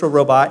spiritual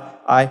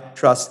robot. I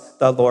trust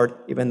the Lord,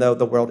 even though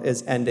the world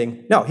is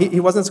ending. No,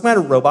 he wasn't some kind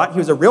of robot. He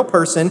was a real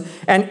person.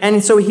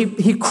 And so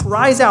he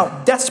cries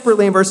out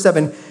desperately in verse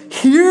 7,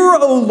 hear,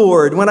 O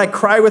Lord, when I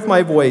cry with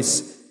my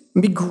voice.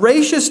 Be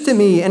gracious to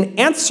me and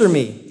answer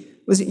me.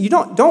 Listen, you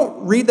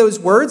don't read those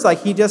words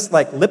like he just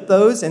like lipped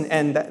those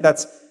and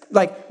that's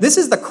like, this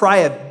is the cry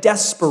of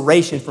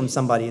desperation from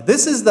somebody.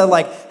 This is the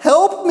like,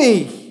 help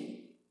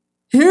me.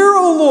 Hear,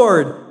 O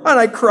Lord, and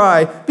I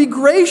cry. Be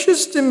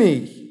gracious to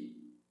me.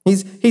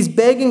 He's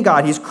begging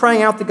God. He's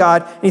crying out to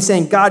God, and he's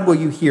saying, God, will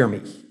you hear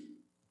me?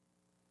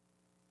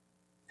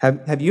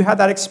 Have you had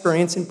that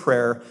experience in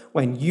prayer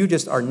when you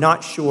just are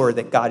not sure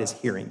that God is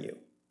hearing you?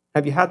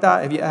 Have you had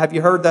that? Have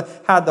you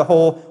had the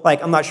whole,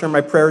 like, I'm not sure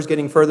my prayer is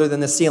getting further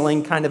than the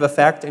ceiling kind of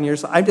effect, and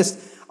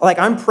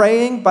I'm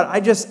praying, but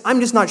I'm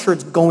just not sure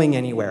it's going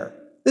anywhere.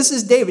 This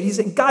is David. He's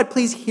saying, God,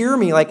 please hear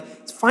me. Like,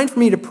 it's fine for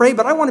me to pray,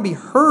 but I want to be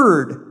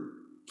heard.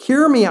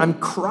 Hear me, I'm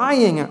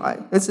crying.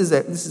 This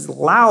is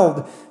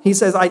loud. He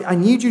says, I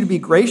need you to be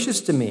gracious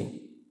to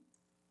me.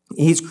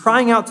 He's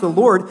crying out to the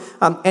Lord,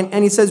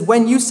 and he says,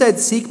 when you said,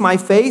 seek my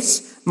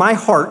face, my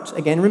heart,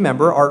 again,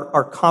 remember,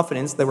 our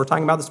confidence that we're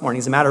talking about this morning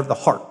is a matter of the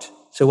heart.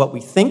 So what we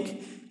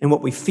think and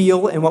what we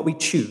feel and what we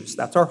choose,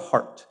 that's our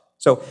heart.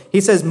 So he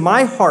says,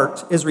 my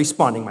heart is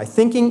responding. My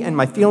thinking and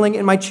my feeling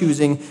and my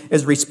choosing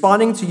is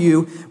responding to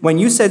you. When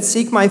you said,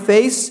 seek my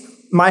face,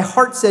 my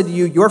heart said to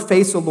you, your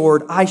face, O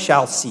Lord, I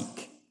shall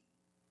seek.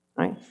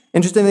 Right?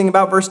 Interesting thing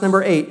about verse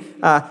number 8,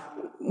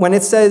 when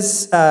it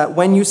says,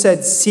 when you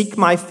said, seek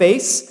my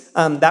face,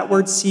 that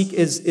word seek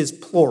is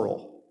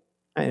plural.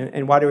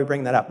 And why do we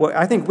bring that up? Well,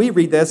 I think we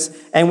read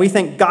this and we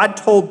think God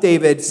told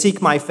David,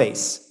 seek my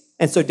face.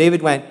 And so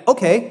David went,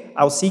 okay,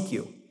 I'll seek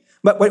you.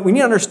 But what we need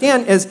to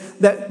understand is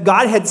that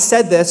God had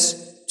said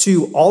this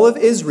to all of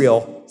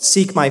Israel,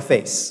 seek my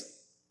face.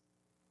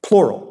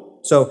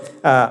 Plural. So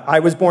I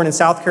was born in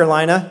South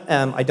Carolina.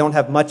 I don't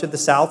have much of the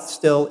South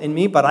still in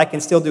me, but I can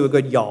still do a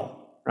good y'all.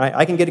 Right?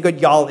 I can get a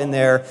good y'all in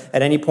there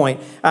at any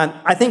point.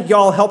 I think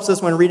y'all helps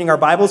us when reading our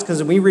Bibles because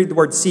when we read the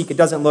word seek, it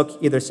doesn't look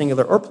either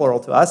singular or plural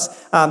to us.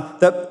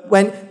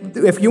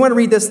 If you want to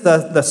read this,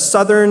 the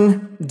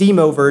Southern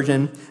Demo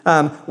version,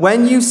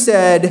 when you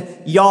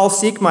said, y'all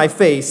seek my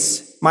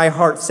face, my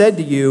heart said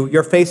to you,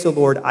 your face, O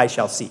Lord, I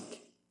shall seek.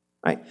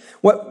 Right?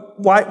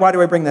 Why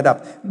do I bring that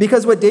up?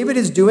 Because what David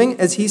is doing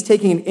is he's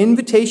taking an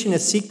invitation to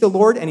seek the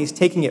Lord and he's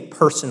taking it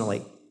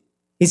personally.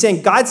 He's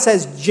saying, God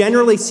says,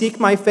 generally seek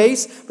my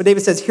face, but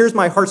David says, here's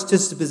my heart's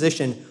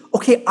disposition.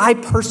 Okay, I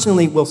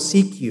personally will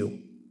seek you.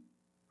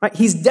 Right?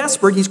 He's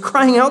desperate. He's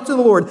crying out to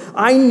the Lord.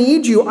 I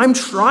need you. I'm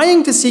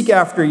trying to seek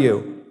after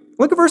you.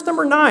 Look at verse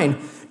number 9.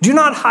 Do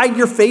not hide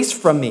your face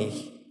from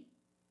me.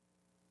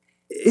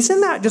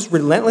 Isn't that just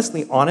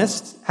relentlessly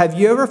honest? Have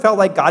you ever felt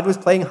like God was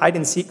playing hide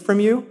and seek from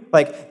you?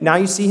 Like, now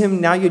you see him,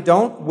 now you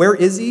don't? Where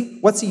is he?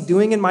 What's he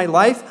doing in my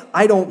life?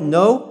 I don't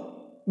know.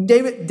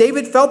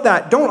 David felt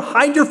that. Don't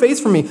hide your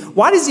face from me.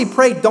 Why does he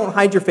pray, don't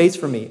hide your face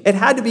from me? It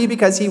had to be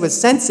because he was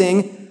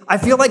sensing, I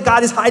feel like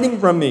God is hiding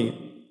from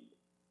me.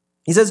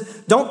 He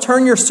says, don't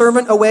turn your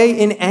servant away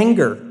in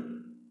anger.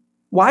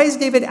 Why is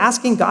David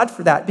asking God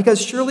for that?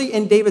 Because surely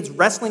in David's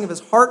wrestling of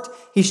his heart,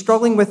 he's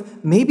struggling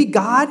with, maybe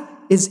God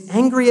is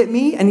angry at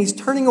me and he's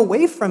turning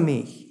away from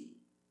me.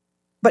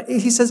 But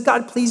he says,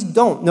 God, please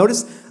don't.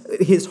 Notice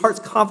his heart's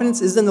confidence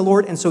is in the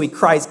Lord, and so he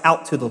cries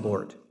out to the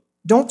Lord.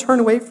 Don't turn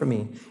away from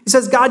me. He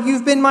says, God,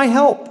 you've been my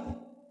help.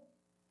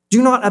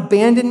 Do not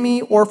abandon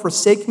me or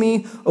forsake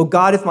me, O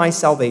God of my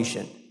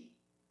salvation.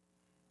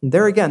 And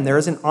there again, there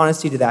is an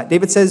honesty to that.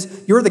 David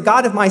says, you're the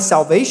God of my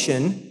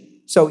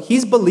salvation, So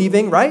he's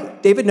believing,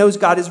 right? David knows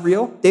God is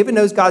real. David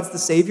knows God's the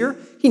Savior.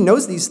 He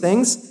knows these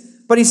things,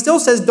 but he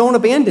still says, don't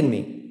abandon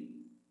me.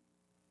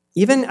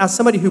 Even as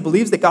somebody who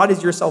believes that God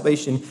is your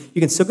salvation, you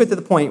can still get to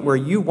the point where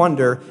you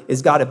wonder,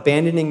 is God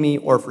abandoning me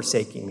or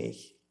forsaking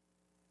me?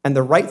 And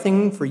the right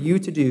thing for you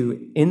to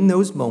do in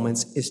those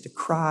moments is to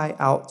cry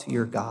out to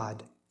your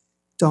God.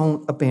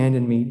 Don't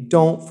abandon me.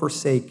 Don't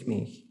forsake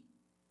me.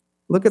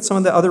 Look at some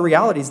of the other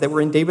realities that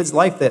were in David's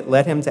life that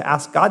led him to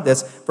ask God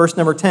this. Verse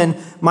number 10,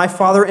 my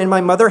father and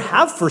my mother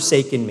have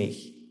forsaken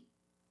me.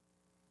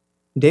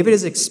 David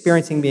is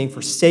experiencing being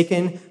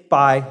forsaken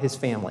by his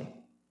family.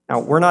 Now,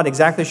 we're not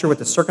exactly sure what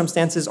the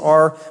circumstances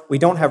are. We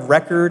don't have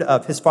record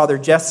of his father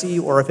Jesse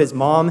or of his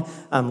mom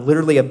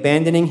literally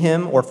abandoning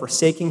him or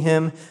forsaking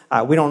him.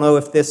 We don't know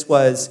if this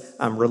was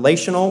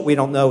relational. We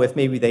don't know if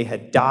maybe they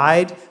had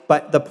died.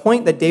 But the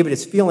point that David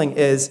is feeling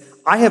is,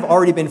 I have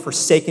already been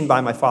forsaken by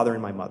my father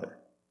and my mother.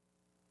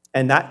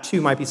 And that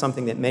too might be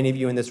something that many of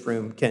you in this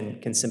room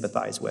can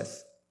sympathize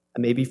with.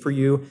 And maybe for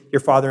you,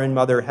 your father and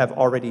mother have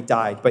already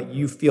died, but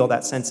you feel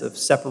that sense of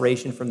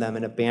separation from them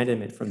and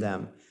abandonment from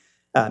them.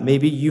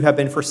 Maybe you have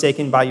been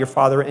forsaken by your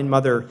father and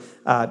mother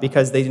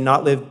because they did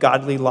not live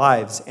godly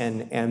lives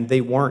and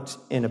they weren't,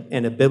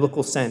 in a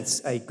biblical sense,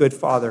 a good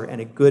father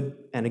and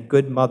a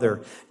good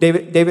mother.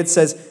 David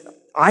says,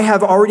 I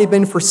have already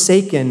been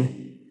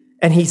forsaken,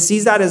 and he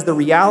sees that as the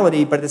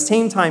reality, but at the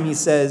same time he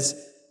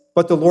says,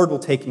 but the Lord will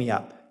take me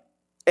up.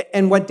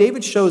 And what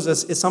David shows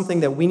us is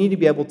something that we need to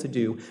be able to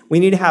do. We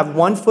need to have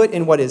one foot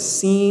in what is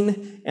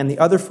seen and the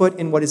other foot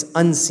in what is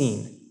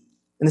unseen.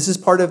 And this is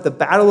part of the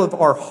battle of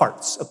our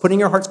hearts, of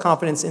putting our heart's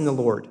confidence in the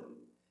Lord.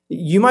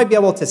 You might be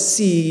able to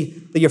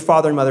see that your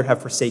father and mother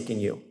have forsaken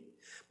you.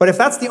 But if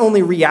that's the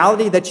only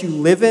reality that you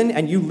live in,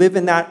 and you live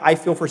in that, I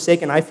feel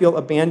forsaken, I feel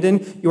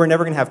abandoned, you are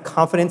never going to have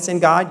confidence in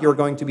God. You're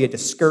going to be a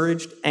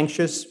discouraged,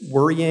 anxious,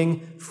 worrying,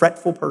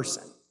 fretful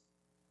person.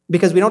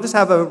 Because we don't just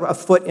have a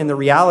foot in the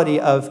reality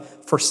of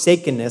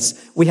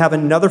forsakenness, we have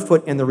another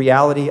foot in the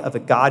reality of a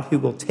God who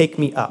will take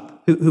me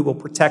up, who will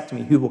protect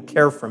me, who will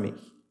care for me,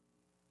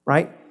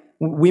 right?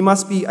 We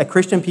must be a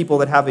Christian people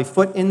that have a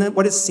foot in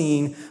what is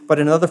seen, but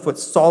another foot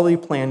solidly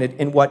planted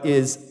in what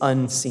is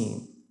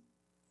unseen.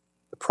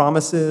 The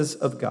promises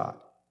of God.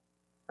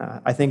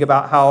 I think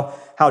about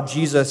how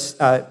Jesus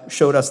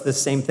showed us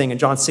this same thing in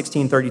John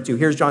 16:32.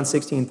 Here's John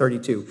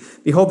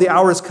 16:32. Behold, the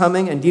hour is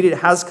coming, indeed it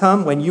has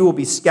come, when you will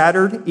be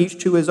scattered,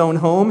 each to his own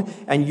home,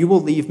 and you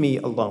will leave me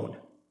alone.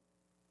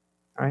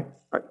 All right?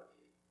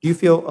 Do you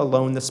feel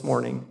alone this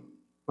morning?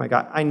 My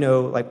God, I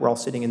know we're all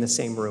sitting in the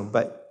same room,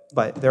 but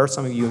there are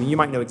some of you, and you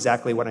might know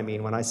exactly what I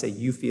mean when I say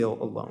you feel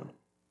alone.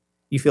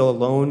 You feel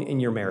alone in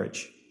your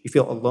marriage. You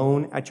feel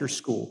alone at your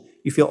school.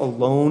 You feel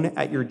alone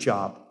at your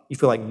job. You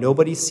feel like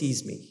nobody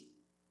sees me.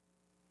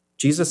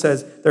 Jesus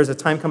says, there's a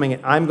time coming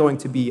and I'm going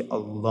to be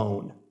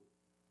alone.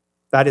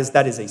 That is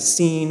a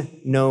seen,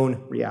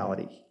 known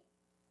reality.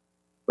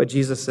 But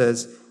Jesus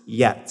says,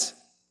 yet.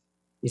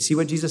 You see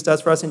what Jesus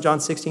does for us in John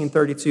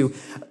 16:32?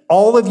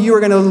 All of you are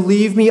going to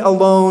leave me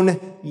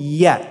alone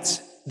yet.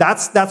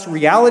 That's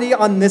reality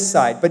on this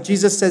side. But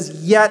Jesus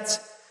says, yet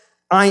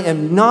I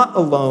am not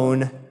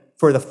alone,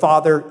 for the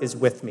Father is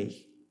with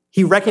me.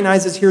 He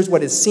recognizes here's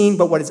what is seen,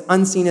 but what is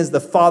unseen is the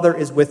Father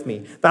is with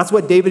me. That's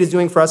what David is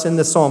doing for us in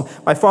this psalm.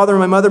 My father and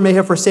my mother may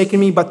have forsaken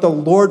me, but the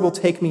Lord will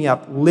take me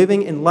up,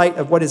 living in light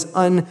of what is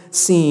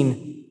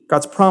unseen,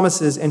 God's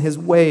promises and his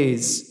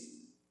ways.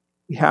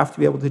 We have to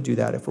be able to do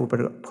that if we're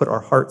going to put our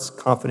heart's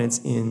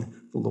confidence in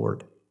the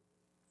Lord.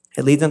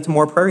 It leads into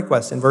more prayer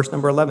requests in verse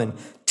number 11.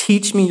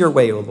 Teach me your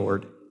way, O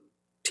Lord.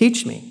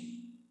 Teach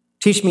me.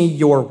 Teach me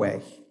your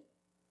way.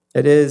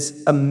 It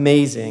is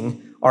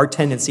amazing, our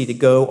tendency to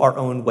go our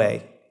own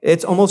way.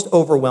 It's almost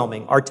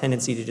overwhelming, our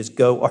tendency to just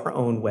go our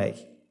own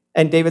way.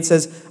 And David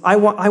says, I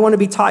want to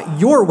be taught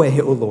your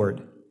way, O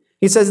Lord.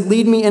 He says,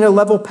 lead me in a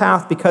level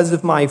path because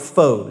of my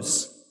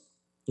foes.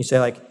 You say,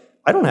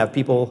 I don't have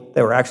people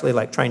that were actually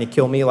trying to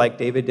kill me like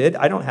David did.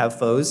 I don't have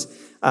foes.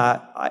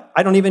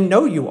 I don't even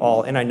know you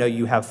all, and I know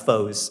you have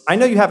foes. I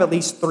know you have at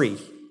least 3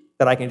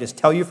 that I can just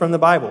tell you from the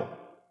Bible.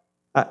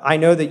 I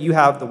know that you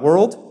have the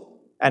world,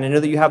 and I know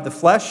that you have the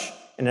flesh,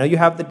 and I know you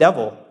have the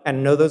devil, and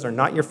I know those are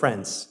not your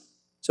friends.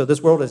 So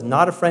this world is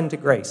not a friend to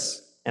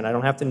grace, and I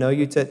don't have to know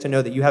you to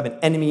know that you have an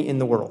enemy in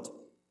the world.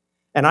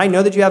 And I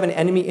know that you have an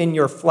enemy in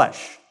your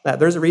flesh.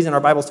 There's a reason our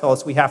Bibles tell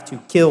us we have to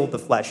kill the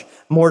flesh,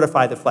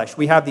 mortify the flesh.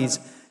 We have these,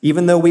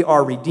 even though we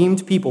are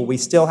redeemed people, we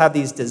still have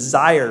these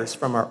desires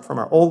from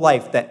our old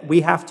life that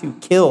we have to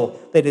kill,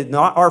 that is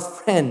not our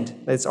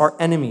friend, that it's our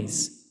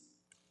enemies.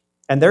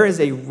 And there is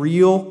a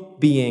real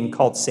being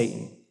called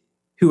Satan,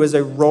 who is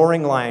a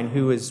roaring lion,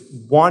 who is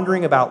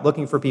wandering about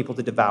looking for people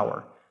to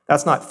devour.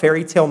 That's not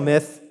fairy tale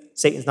myth.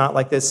 Satan's not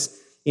like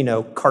this,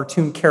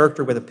 cartoon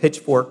character with a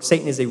pitchfork.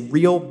 Satan is a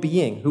real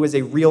being who is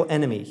a real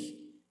enemy.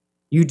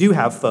 You do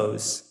have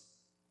foes,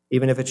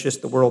 even if it's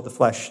just the world, the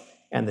flesh,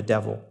 and the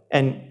devil.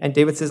 And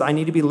David says, I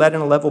need to be led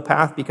in a level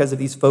path because of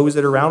these foes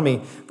that are around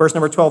me. Verse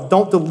number 12,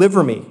 don't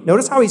deliver me.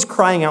 Notice how he's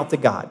crying out to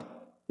God.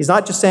 He's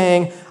not just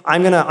saying,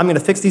 I'm gonna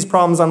fix these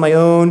problems on my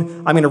own.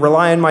 I'm going to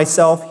rely on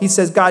myself. He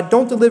says, God,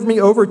 don't deliver me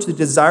over to the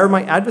desire of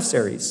my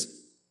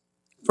adversaries.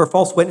 For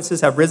false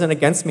witnesses have risen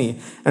against me,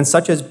 and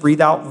such as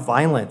breathe out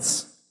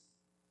violence.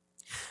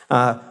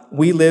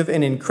 We live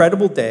in an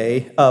incredible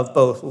day of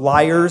both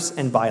liars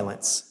and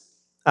violence.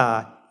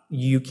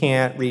 You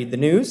can't read the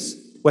news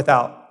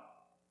without,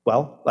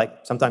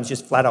 sometimes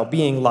just flat out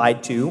being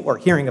lied to or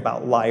hearing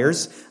about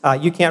liars.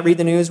 You can't read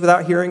the news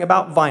without hearing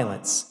about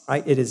violence,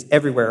 right? It is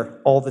everywhere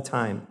all the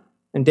time.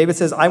 And David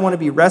says, I want to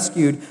be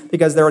rescued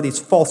because there are these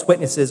false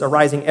witnesses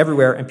arising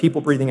everywhere and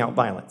people breathing out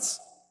violence.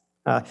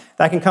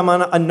 That can come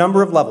on a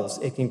number of levels.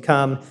 It can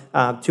come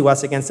to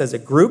us against as a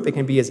group. It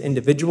can be as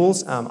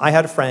individuals. I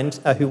had a friend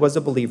who was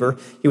a believer.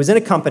 He was in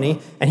a company,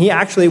 and he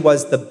actually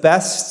was the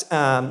best.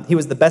 He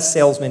was the best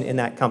salesman in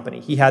that company.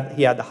 He had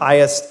the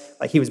highest.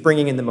 He was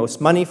bringing in the most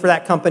money for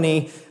that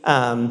company.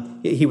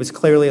 He was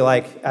clearly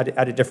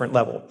at a different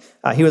level.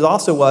 He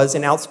was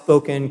an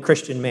outspoken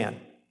Christian man,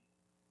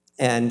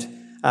 and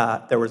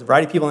there was a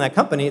variety of people in that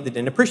company that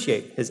didn't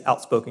appreciate his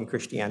outspoken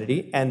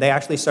Christianity, and they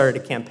actually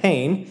started a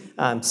campaign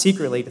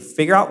secretly to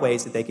figure out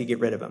ways that they could get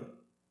rid of him.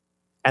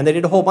 And they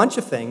did a whole bunch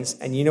of things,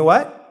 and you know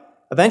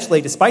what?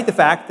 Eventually, despite the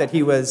fact that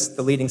he was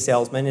the leading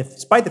salesman,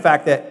 despite the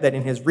fact that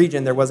in his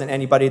region there wasn't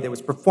anybody that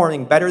was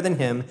performing better than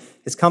him,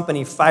 his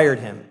company fired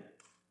him.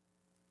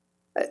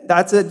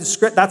 That's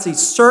a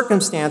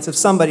circumstance of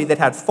somebody that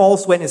had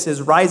false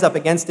witnesses rise up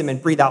against him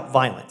and breathe out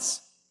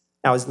violence.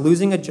 Now, is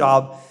losing a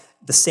job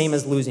the same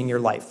as losing your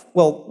life?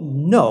 Well,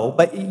 no,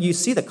 but you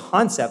see the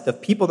concept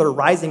of people that are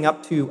rising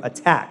up to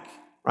attack,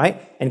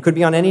 right? And it could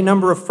be on any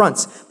number of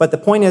fronts. But the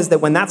point is that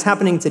when that's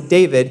happening to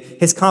David,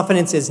 his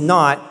confidence is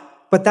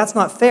not, but that's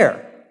not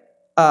fair.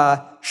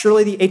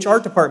 Surely the HR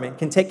department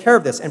can take care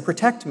of this and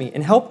protect me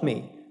and help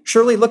me.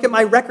 Surely look at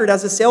my record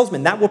as a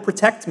salesman. That will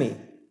protect me.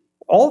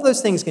 All of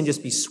those things can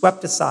just be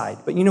swept aside.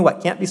 But you know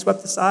what can't be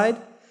swept aside?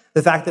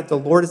 The fact that the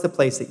Lord is the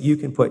place that you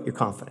can put your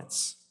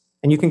confidence.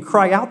 And you can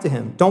cry out to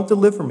him, don't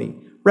deliver me,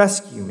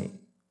 rescue me.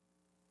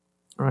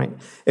 All right?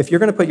 If you're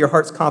going to put your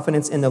heart's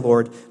confidence in the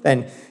Lord,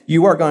 then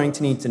you are going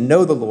to need to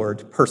know the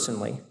Lord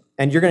personally.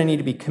 And you're going to need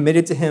to be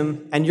committed to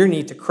him, and you're going to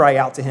need to cry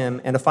out to him.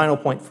 And a final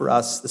point for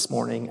us this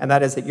morning, and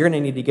that is that you're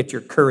going to need to get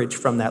your courage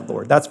from that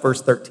Lord. That's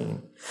verse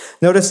 13.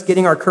 Notice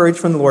getting our courage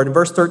from the Lord. And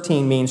verse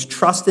 13 means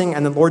trusting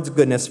in the Lord's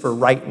goodness for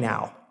right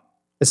now.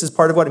 This is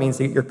part of what it means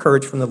to get your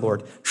courage from the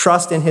Lord.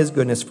 Trust in his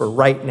goodness for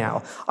right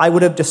now. I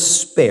would have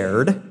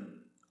despaired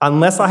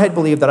unless I had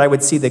believed that I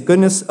would see the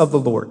goodness of the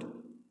Lord.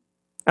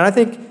 And I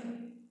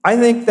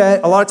think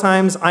that a lot of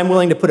times I'm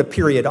willing to put a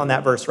period on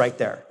that verse right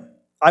there.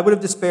 I would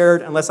have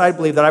despaired unless I had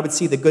believed that I would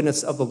see the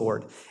goodness of the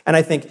Lord. And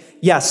I think,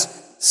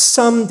 yes,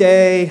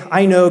 someday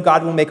I know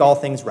God will make all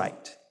things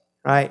right,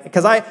 right?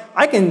 Because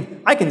I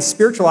can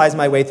spiritualize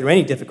my way through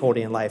any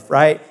difficulty in life,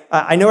 right?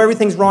 I know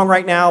everything's wrong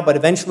right now, but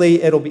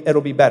eventually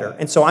it'll be better.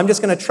 And so I'm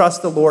just going to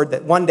trust the Lord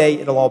that one day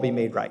it'll all be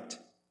made right.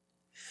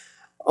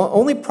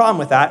 Only problem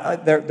with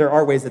that, there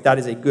are ways that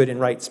is a good and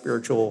right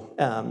spiritual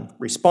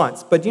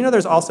response. But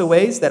there's also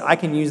ways that I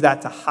can use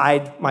that to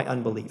hide my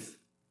unbelief.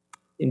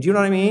 And do you know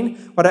what I mean?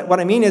 What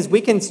I mean is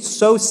we can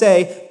so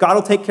say God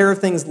will take care of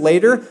things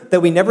later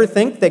that we never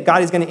think that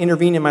God is going to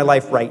intervene in my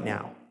life right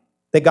now,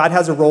 that God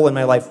has a role in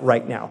my life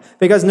right now.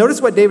 Because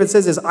notice what David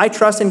says is, I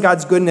trust in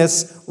God's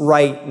goodness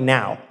right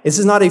now. This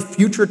is not a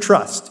future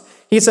trust.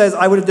 He says,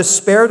 I would have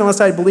despaired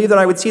unless I had believed that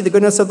I would see the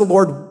goodness of the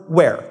Lord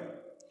where?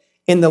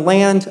 In the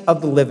land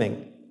of the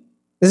living.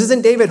 This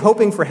isn't David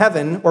hoping for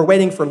heaven or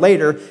waiting for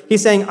later.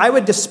 He's saying, I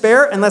would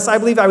despair unless I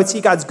believe I would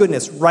see God's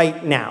goodness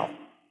right now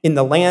in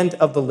the land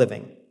of the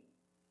living.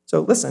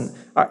 So listen,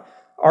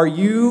 are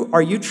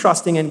you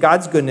trusting in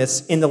God's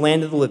goodness in the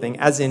land of the living,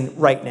 as in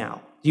right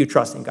now? Do you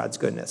trust in God's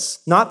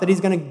goodness? Not that he's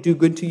going to do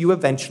good to you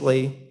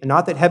eventually, and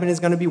not that heaven is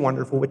going to be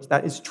wonderful, which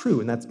that is true,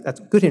 and that's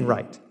good and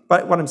right.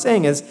 But what I'm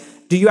saying is,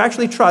 do you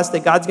actually trust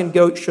that God's going to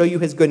go show you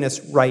his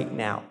goodness right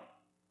now?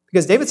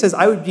 Because David says,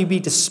 I would be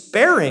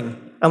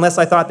despairing unless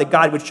I thought that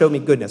God would show me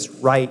goodness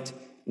right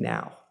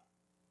now.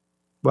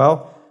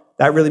 Well,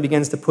 that really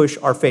begins to push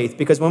our faith.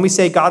 Because when we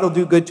say God will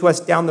do good to us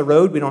down the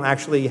road, we don't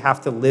actually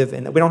have to live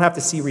in that. We don't have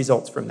to see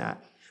results from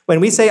that. When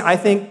we say, I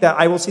think that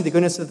I will see the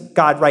goodness of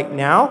God right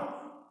now,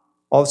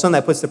 all of a sudden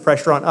that puts the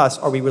pressure on us.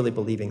 Are we really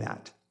believing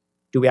that?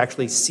 Do we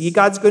actually see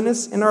God's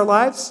goodness in our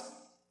lives?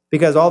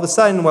 Because all of a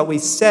sudden what we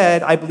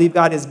said, I believe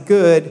God is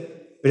good,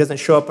 if it doesn't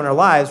show up in our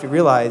lives, we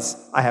realize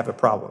I have a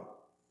problem.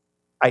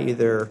 I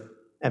either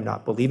am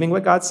not believing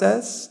what God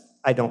says,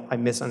 I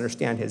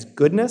misunderstand his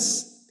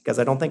goodness because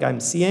I don't think I'm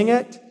seeing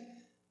it,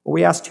 or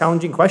we ask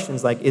challenging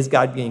questions like, is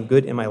God being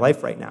good in my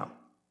life right now?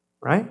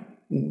 Right?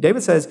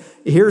 David says,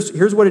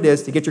 here's what it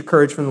is to get your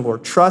courage from the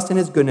Lord. Trust in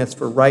his goodness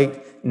for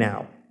right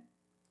now.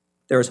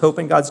 There is hope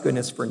in God's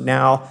goodness for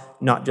now,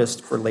 not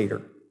just for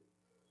later.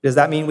 Does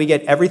that mean we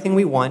get everything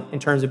we want in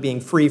terms of being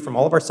free from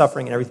all of our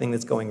suffering and everything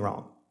that's going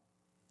wrong?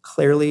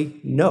 Clearly,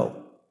 no.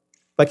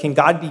 But can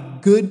God be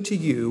good to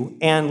you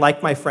and,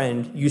 like my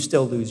friend, you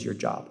still lose your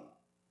job?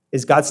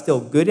 Is God still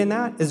good in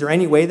that? Is there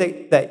any way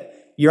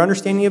that Your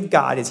understanding of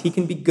God is he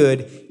can be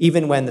good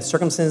even when the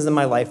circumstances in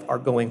my life are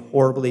going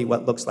horribly,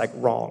 what looks like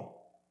wrong.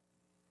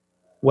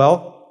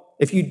 Well,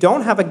 if you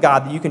don't have a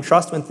God that you can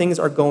trust when things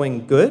are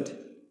going good,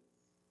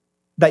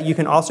 that you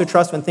can also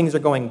trust when things are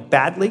going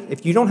badly,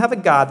 if you don't have a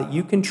God that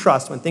you can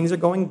trust when things are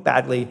going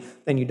badly,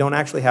 then you don't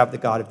actually have the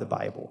God of the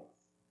Bible,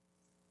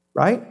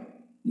 right?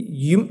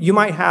 You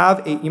might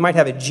have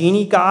a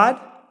genie God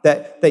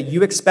that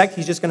you expect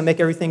he's just going to make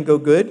everything go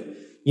good.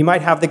 You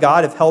might have the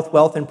God of health,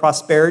 wealth, and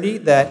prosperity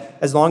that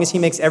as long as he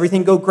makes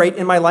everything go great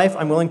in my life,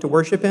 I'm willing to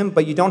worship him.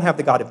 But you don't have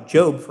the God of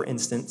Job, for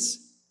instance,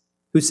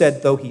 who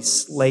said, though he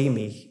slay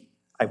me,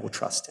 I will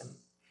trust him.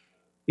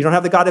 You don't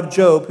have the God of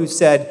Job who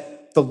said,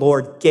 the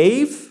Lord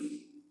gave.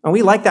 And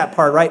we like that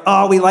part, right?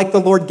 Oh, we like the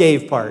Lord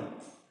gave part.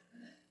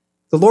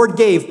 The Lord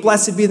gave,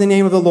 blessed be the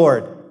name of the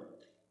Lord.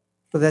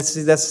 But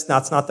that's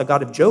not the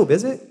God of Job,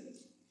 is it?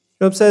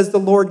 Job says the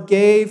Lord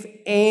gave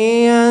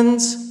and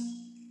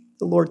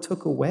the Lord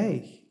took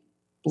away.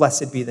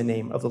 Blessed be the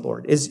name of the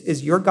Lord.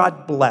 Is your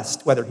God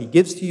blessed, whether he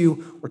gives to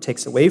you or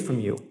takes away from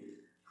you?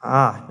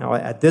 Now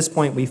at this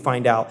point, we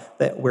find out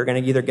that we're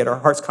going to either get our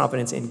heart's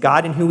confidence in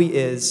God and who he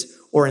is,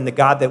 or in the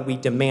God that we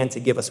demand to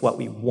give us what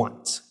we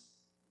want.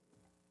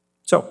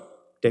 So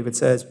David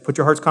says, put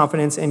your heart's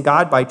confidence in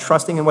God by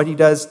trusting in what he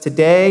does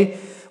today,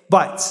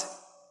 but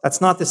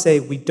that's not to say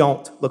we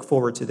don't look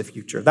forward to the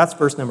future. That's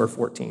verse number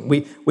 14.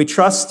 We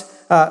trust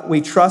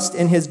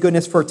in his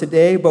goodness for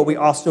today, but we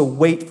also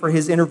wait for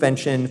his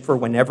intervention for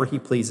whenever he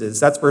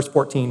pleases. That's verse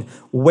 14.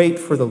 Wait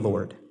for the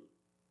Lord.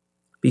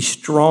 Be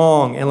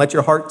strong and let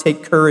your heart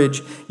take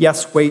courage.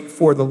 Yes, wait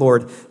for the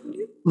Lord.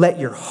 Let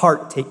your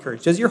heart take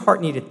courage. Does your heart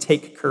need to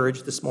take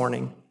courage this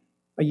morning?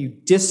 Are you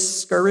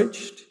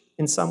discouraged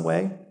in some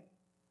way?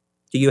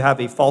 Do you have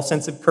a false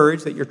sense of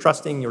courage that you're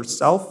trusting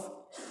yourself?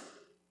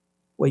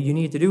 What you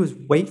need to do is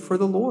wait for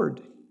the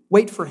Lord.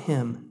 Wait for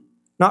him,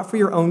 not for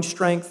your own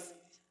strength,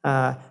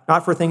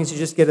 not for things you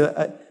just get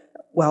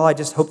I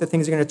just hope that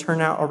things are going to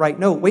turn out all right.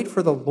 No, wait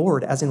for the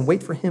Lord, as in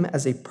wait for him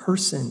as a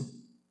person.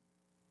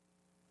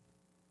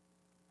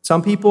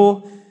 Some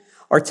people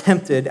are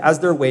tempted as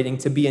they're waiting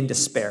to be in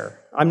despair.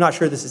 I'm not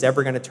sure this is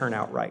ever going to turn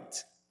out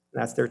right.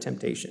 That's their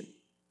temptation.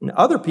 And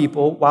other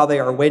people, while they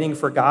are waiting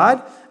for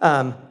God,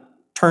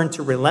 turn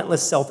to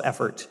relentless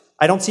self-effort.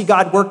 I don't see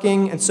God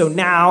working, and so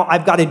now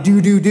I've got to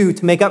do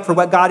to make up for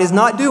what God is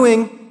not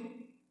doing.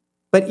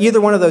 But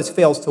either one of those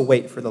fails to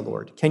wait for the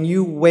Lord. Can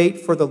you wait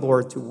for the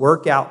Lord to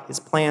work out his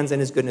plans and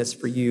his goodness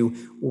for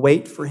you?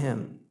 Wait for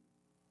him.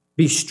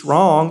 Be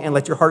strong and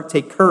let your heart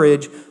take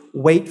courage.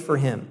 Wait for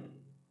him.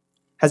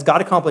 Has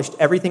God accomplished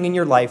everything in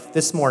your life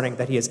this morning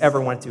that he has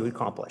ever wanted to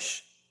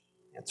accomplish?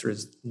 The answer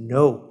is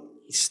no.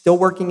 He's still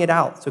working it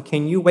out. So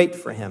can you wait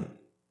for him?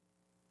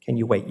 Can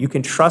you wait? You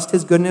can trust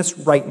his goodness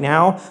right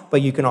now,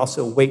 but you can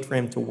also wait for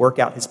him to work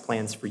out his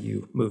plans for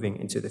you moving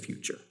into the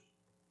future.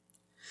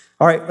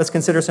 All right, let's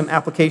consider some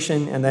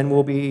application, and then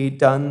we'll be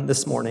done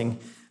this morning.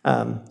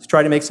 Let's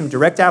try to make some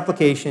direct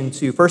application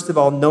to, first of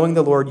all, knowing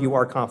the Lord you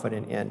are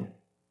confident in.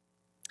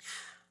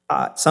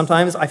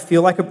 Sometimes I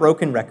feel like a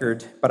broken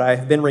record, but I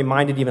have been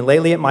reminded even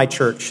lately at my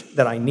church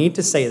that I need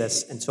to say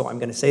this, and so I'm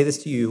going to say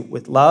this to you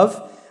with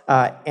love,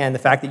 and the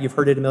fact that you've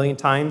heard it a million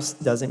times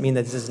doesn't mean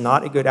that this is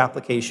not a good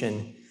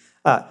application.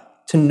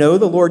 To know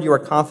the Lord you are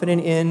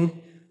confident in,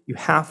 you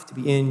have to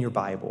be in your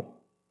Bible.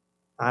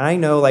 And I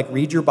know,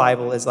 read your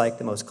Bible is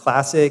the most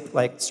classic,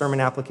 sermon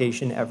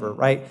application ever,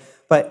 right?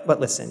 But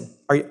listen,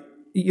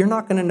 you're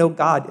not going to know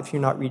God if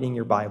you're not reading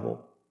your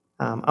Bible.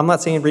 I'm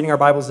not saying reading our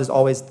Bibles is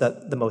always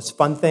the most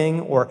fun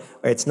thing, or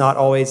it's not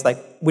always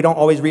we don't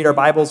always read our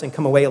Bibles and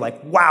come away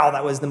wow,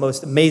 that was the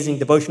most amazing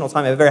devotional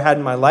time I've ever had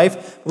in my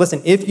life. But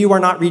listen, if you are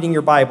not reading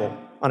your Bible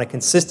on a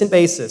consistent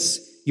basis,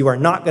 you are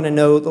not going to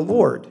know the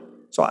Lord.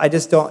 So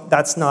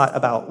that's not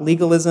about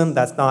legalism.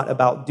 That's not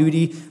about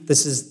duty.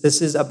 This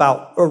is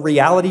about a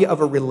reality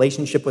of a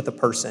relationship with a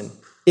person.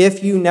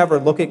 If you never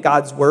look at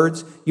God's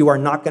words, you are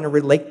not going to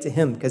relate to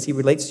him because he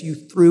relates to you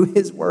through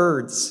his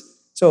words.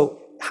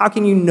 So how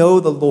can you know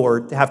the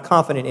Lord to have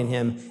confidence in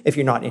him if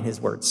you're not in his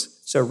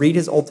words? So read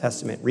his Old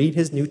Testament, read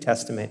his New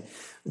Testament,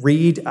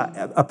 read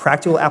a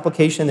practical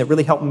application that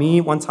really helped me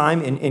one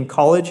time in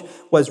college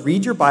was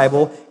read your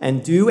Bible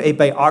and do a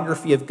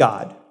biography of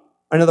God.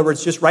 In other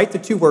words, just write the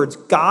two words,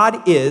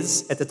 God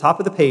is, at the top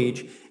of the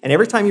page, and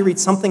every time you read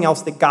something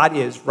else that God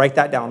is, write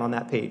that down on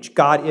that page.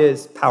 God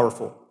is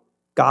powerful.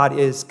 God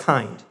is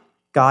kind.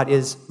 God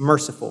is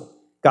merciful.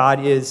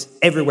 God is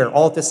everywhere,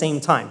 all at the same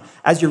time.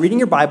 As you're reading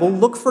your Bible,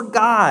 look for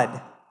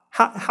God.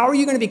 How are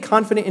you going to be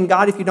confident in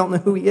God if you don't know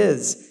who he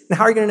is? And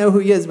how are you going to know who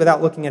he is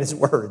without looking at his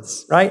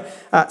words, right?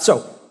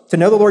 So to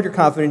know the Lord you're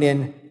confident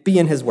in, be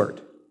in his word,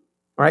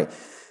 all right?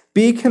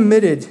 Be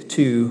committed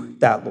to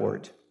that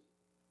Lord.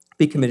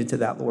 Be committed to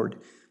that Lord.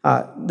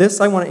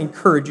 This I want to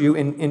encourage you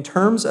in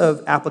terms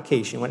of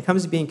application. When it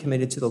comes to being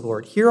committed to the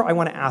Lord, here I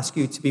want to ask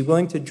you to be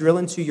willing to drill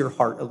into your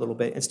heart a little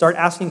bit and start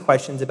asking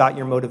questions about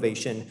your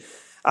motivation.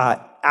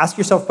 Ask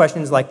yourself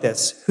questions like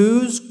this.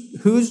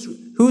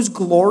 Whose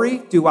glory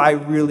do I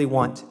really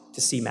want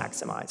to see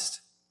maximized?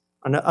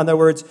 In other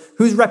words,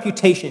 whose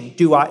reputation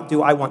do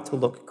I want to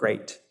look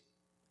great?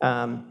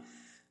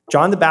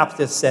 John the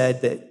Baptist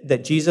said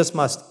that Jesus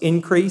must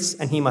increase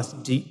and he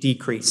must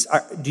decrease.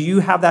 Do you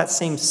have that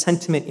same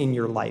sentiment in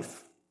your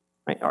life?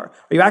 Right? Are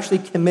you actually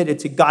committed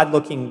to God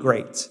looking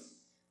great?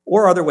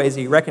 Or other ways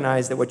that you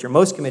recognize that what you're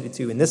most committed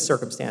to in this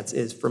circumstance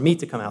is for me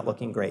to come out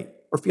looking great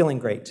or feeling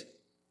great?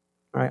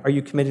 All right? Are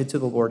you committed to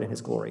the Lord and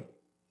his glory?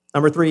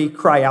 Number 3,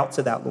 cry out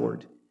to that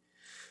Lord.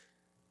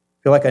 I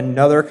feel like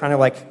another kind of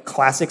like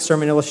classic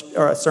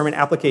sermon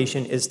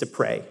application is to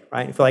pray,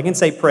 right? I feel like I can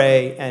say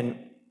pray, and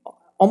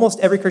almost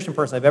every Christian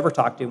person I've ever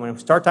talked to, when we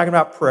start talking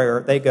about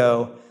prayer, they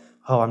go,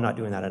 oh, I'm not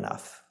doing that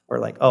enough. Or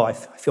like, oh, I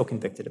feel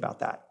convicted about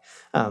that.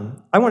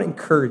 I want to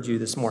encourage you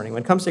this morning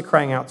when it comes to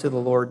crying out to the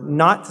Lord,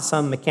 not to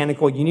some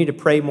mechanical, you need to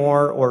pray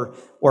more or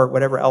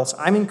whatever else.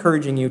 I'm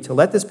encouraging you to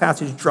let this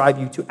passage drive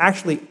you to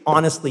actually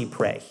honestly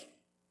pray.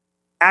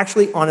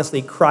 Actually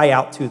honestly cry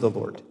out to the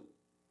Lord.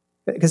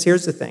 Because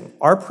here's the thing,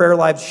 our prayer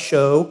lives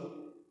show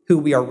who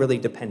we are really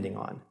depending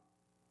on.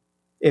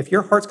 If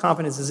your heart's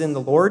confidence is in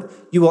the Lord,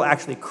 you will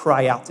actually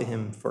cry out to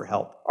him for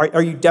help.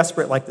 Are you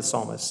desperate like the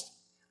psalmist?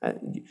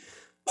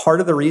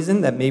 Part of the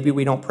reason that maybe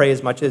we don't pray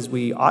as much as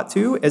we ought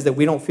to is that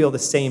we don't feel the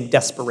same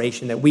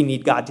desperation that we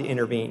need God to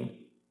intervene.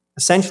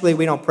 Essentially,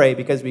 we don't pray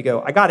because we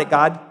go, I got it,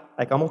 God.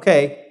 Like, I'm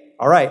okay.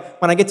 All right.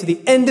 When I get to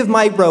the end of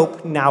my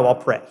rope, now I'll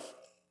pray.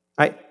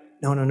 Right?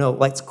 No.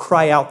 Let's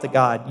cry out to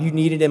God. You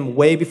needed him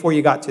way before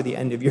you got to the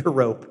end of your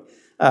rope.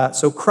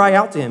 So cry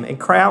out to him, and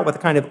cry out with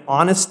the kind of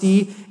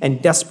honesty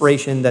and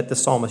desperation that the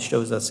psalmist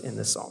shows us in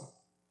this psalm.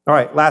 All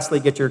right, lastly,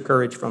 get your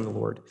courage from the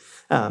Lord.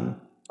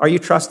 Are you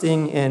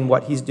trusting in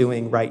what he's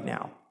doing right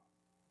now?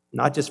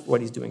 Not just what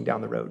he's doing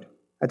down the road.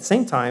 At the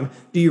same time,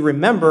 do you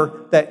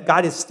remember that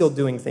God is still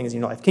doing things in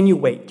your life? Can you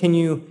wait? Can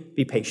you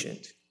be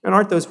patient? And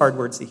aren't those hard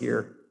words to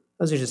hear?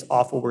 Those are just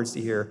awful words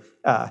to hear.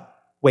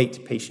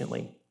 Wait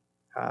patiently.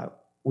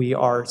 We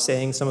are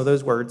saying some of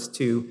those words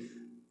to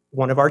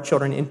one of our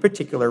children in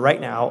particular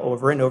right now,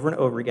 over and over and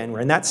over again.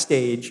 We're in that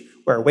stage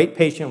where wait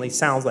patiently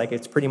sounds like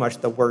it's pretty much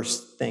the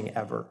worst thing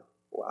ever.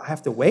 Well, I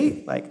have to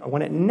wait? Like, I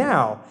want it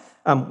now.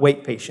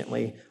 Wait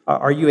patiently.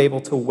 Are you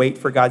able to wait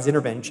for God's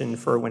intervention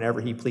for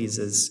whenever he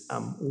pleases?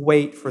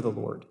 Wait for the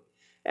Lord.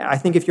 I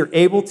think if you're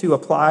able to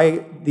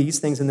apply these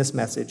things in this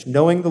message,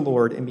 knowing the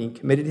Lord and being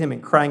committed to him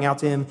and crying out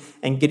to him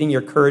and getting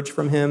your courage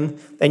from him,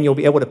 then you'll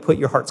be able to put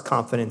your heart's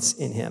confidence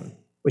in him,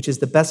 which is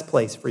the best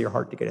place for your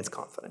heart to get its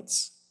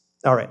confidence.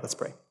 All right, let's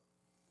pray.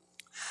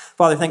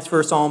 Father, thanks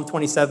for Psalm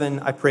 27.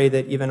 I pray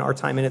that even our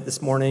time in it this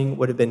morning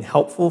would have been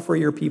helpful for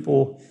your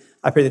people.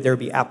 I pray that there would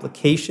be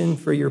application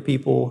for your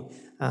people.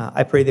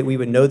 I pray that we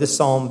would know this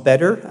psalm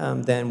better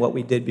than what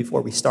we did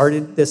before we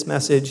started this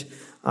message.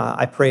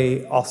 I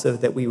pray also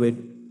that we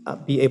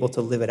would be able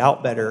to live it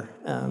out better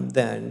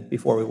than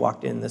before we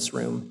walked in this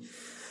room.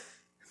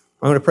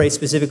 I'm going to pray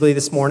specifically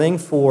this morning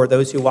for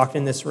those who walked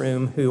in this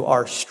room who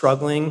are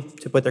struggling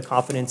to put their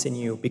confidence in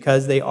you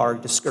because they are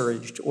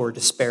discouraged or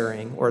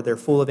despairing, or they're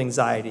full of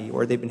anxiety,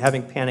 or they've been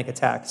having panic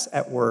attacks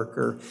at work,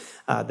 or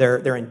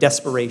they're in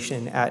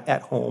desperation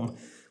at home.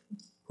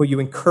 Will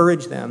you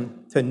encourage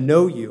them to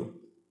know you,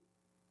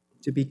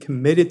 to be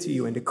committed to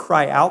you, and to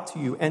cry out to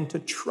you, and to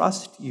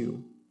trust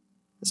you,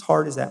 as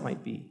hard as that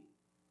might be?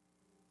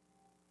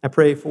 I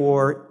pray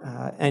for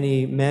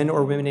any men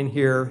or women in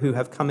here who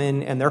have come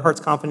in and their heart's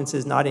confidence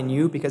is not in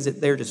you because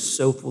they're just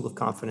so full of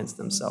confidence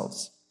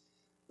themselves.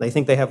 They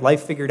think they have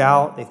life figured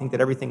out. They think that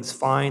everything's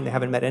fine. They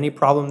haven't met any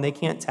problem they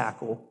can't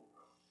tackle.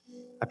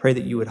 I pray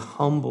that you would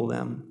humble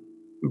them,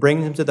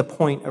 bring them to the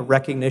point of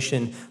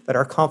recognition that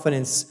our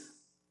confidence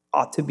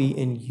ought to be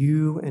in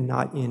you and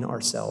not in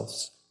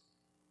ourselves.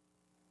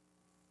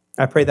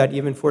 I pray that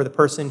even for the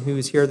person who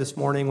is here this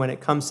morning, when it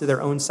comes to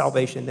their own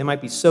salvation, they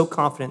might be so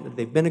confident that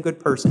they've been a good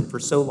person for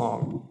so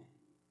long,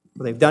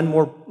 or they've done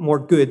more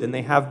good than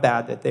they have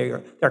bad, that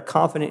they're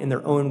confident in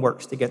their own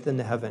works to get them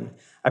to heaven.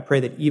 I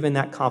pray that even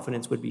that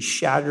confidence would be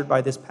shattered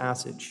by this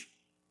passage,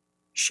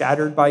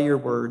 shattered by your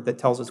word that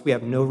tells us we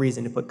have no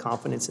reason to put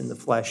confidence in the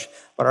flesh,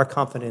 but our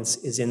confidence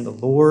is in the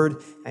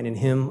Lord and in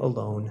him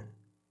alone.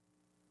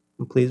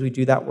 And please, we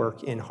do that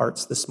work in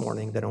hearts this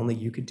morning that only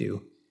you could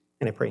do.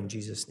 And I pray in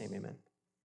Jesus' name, amen.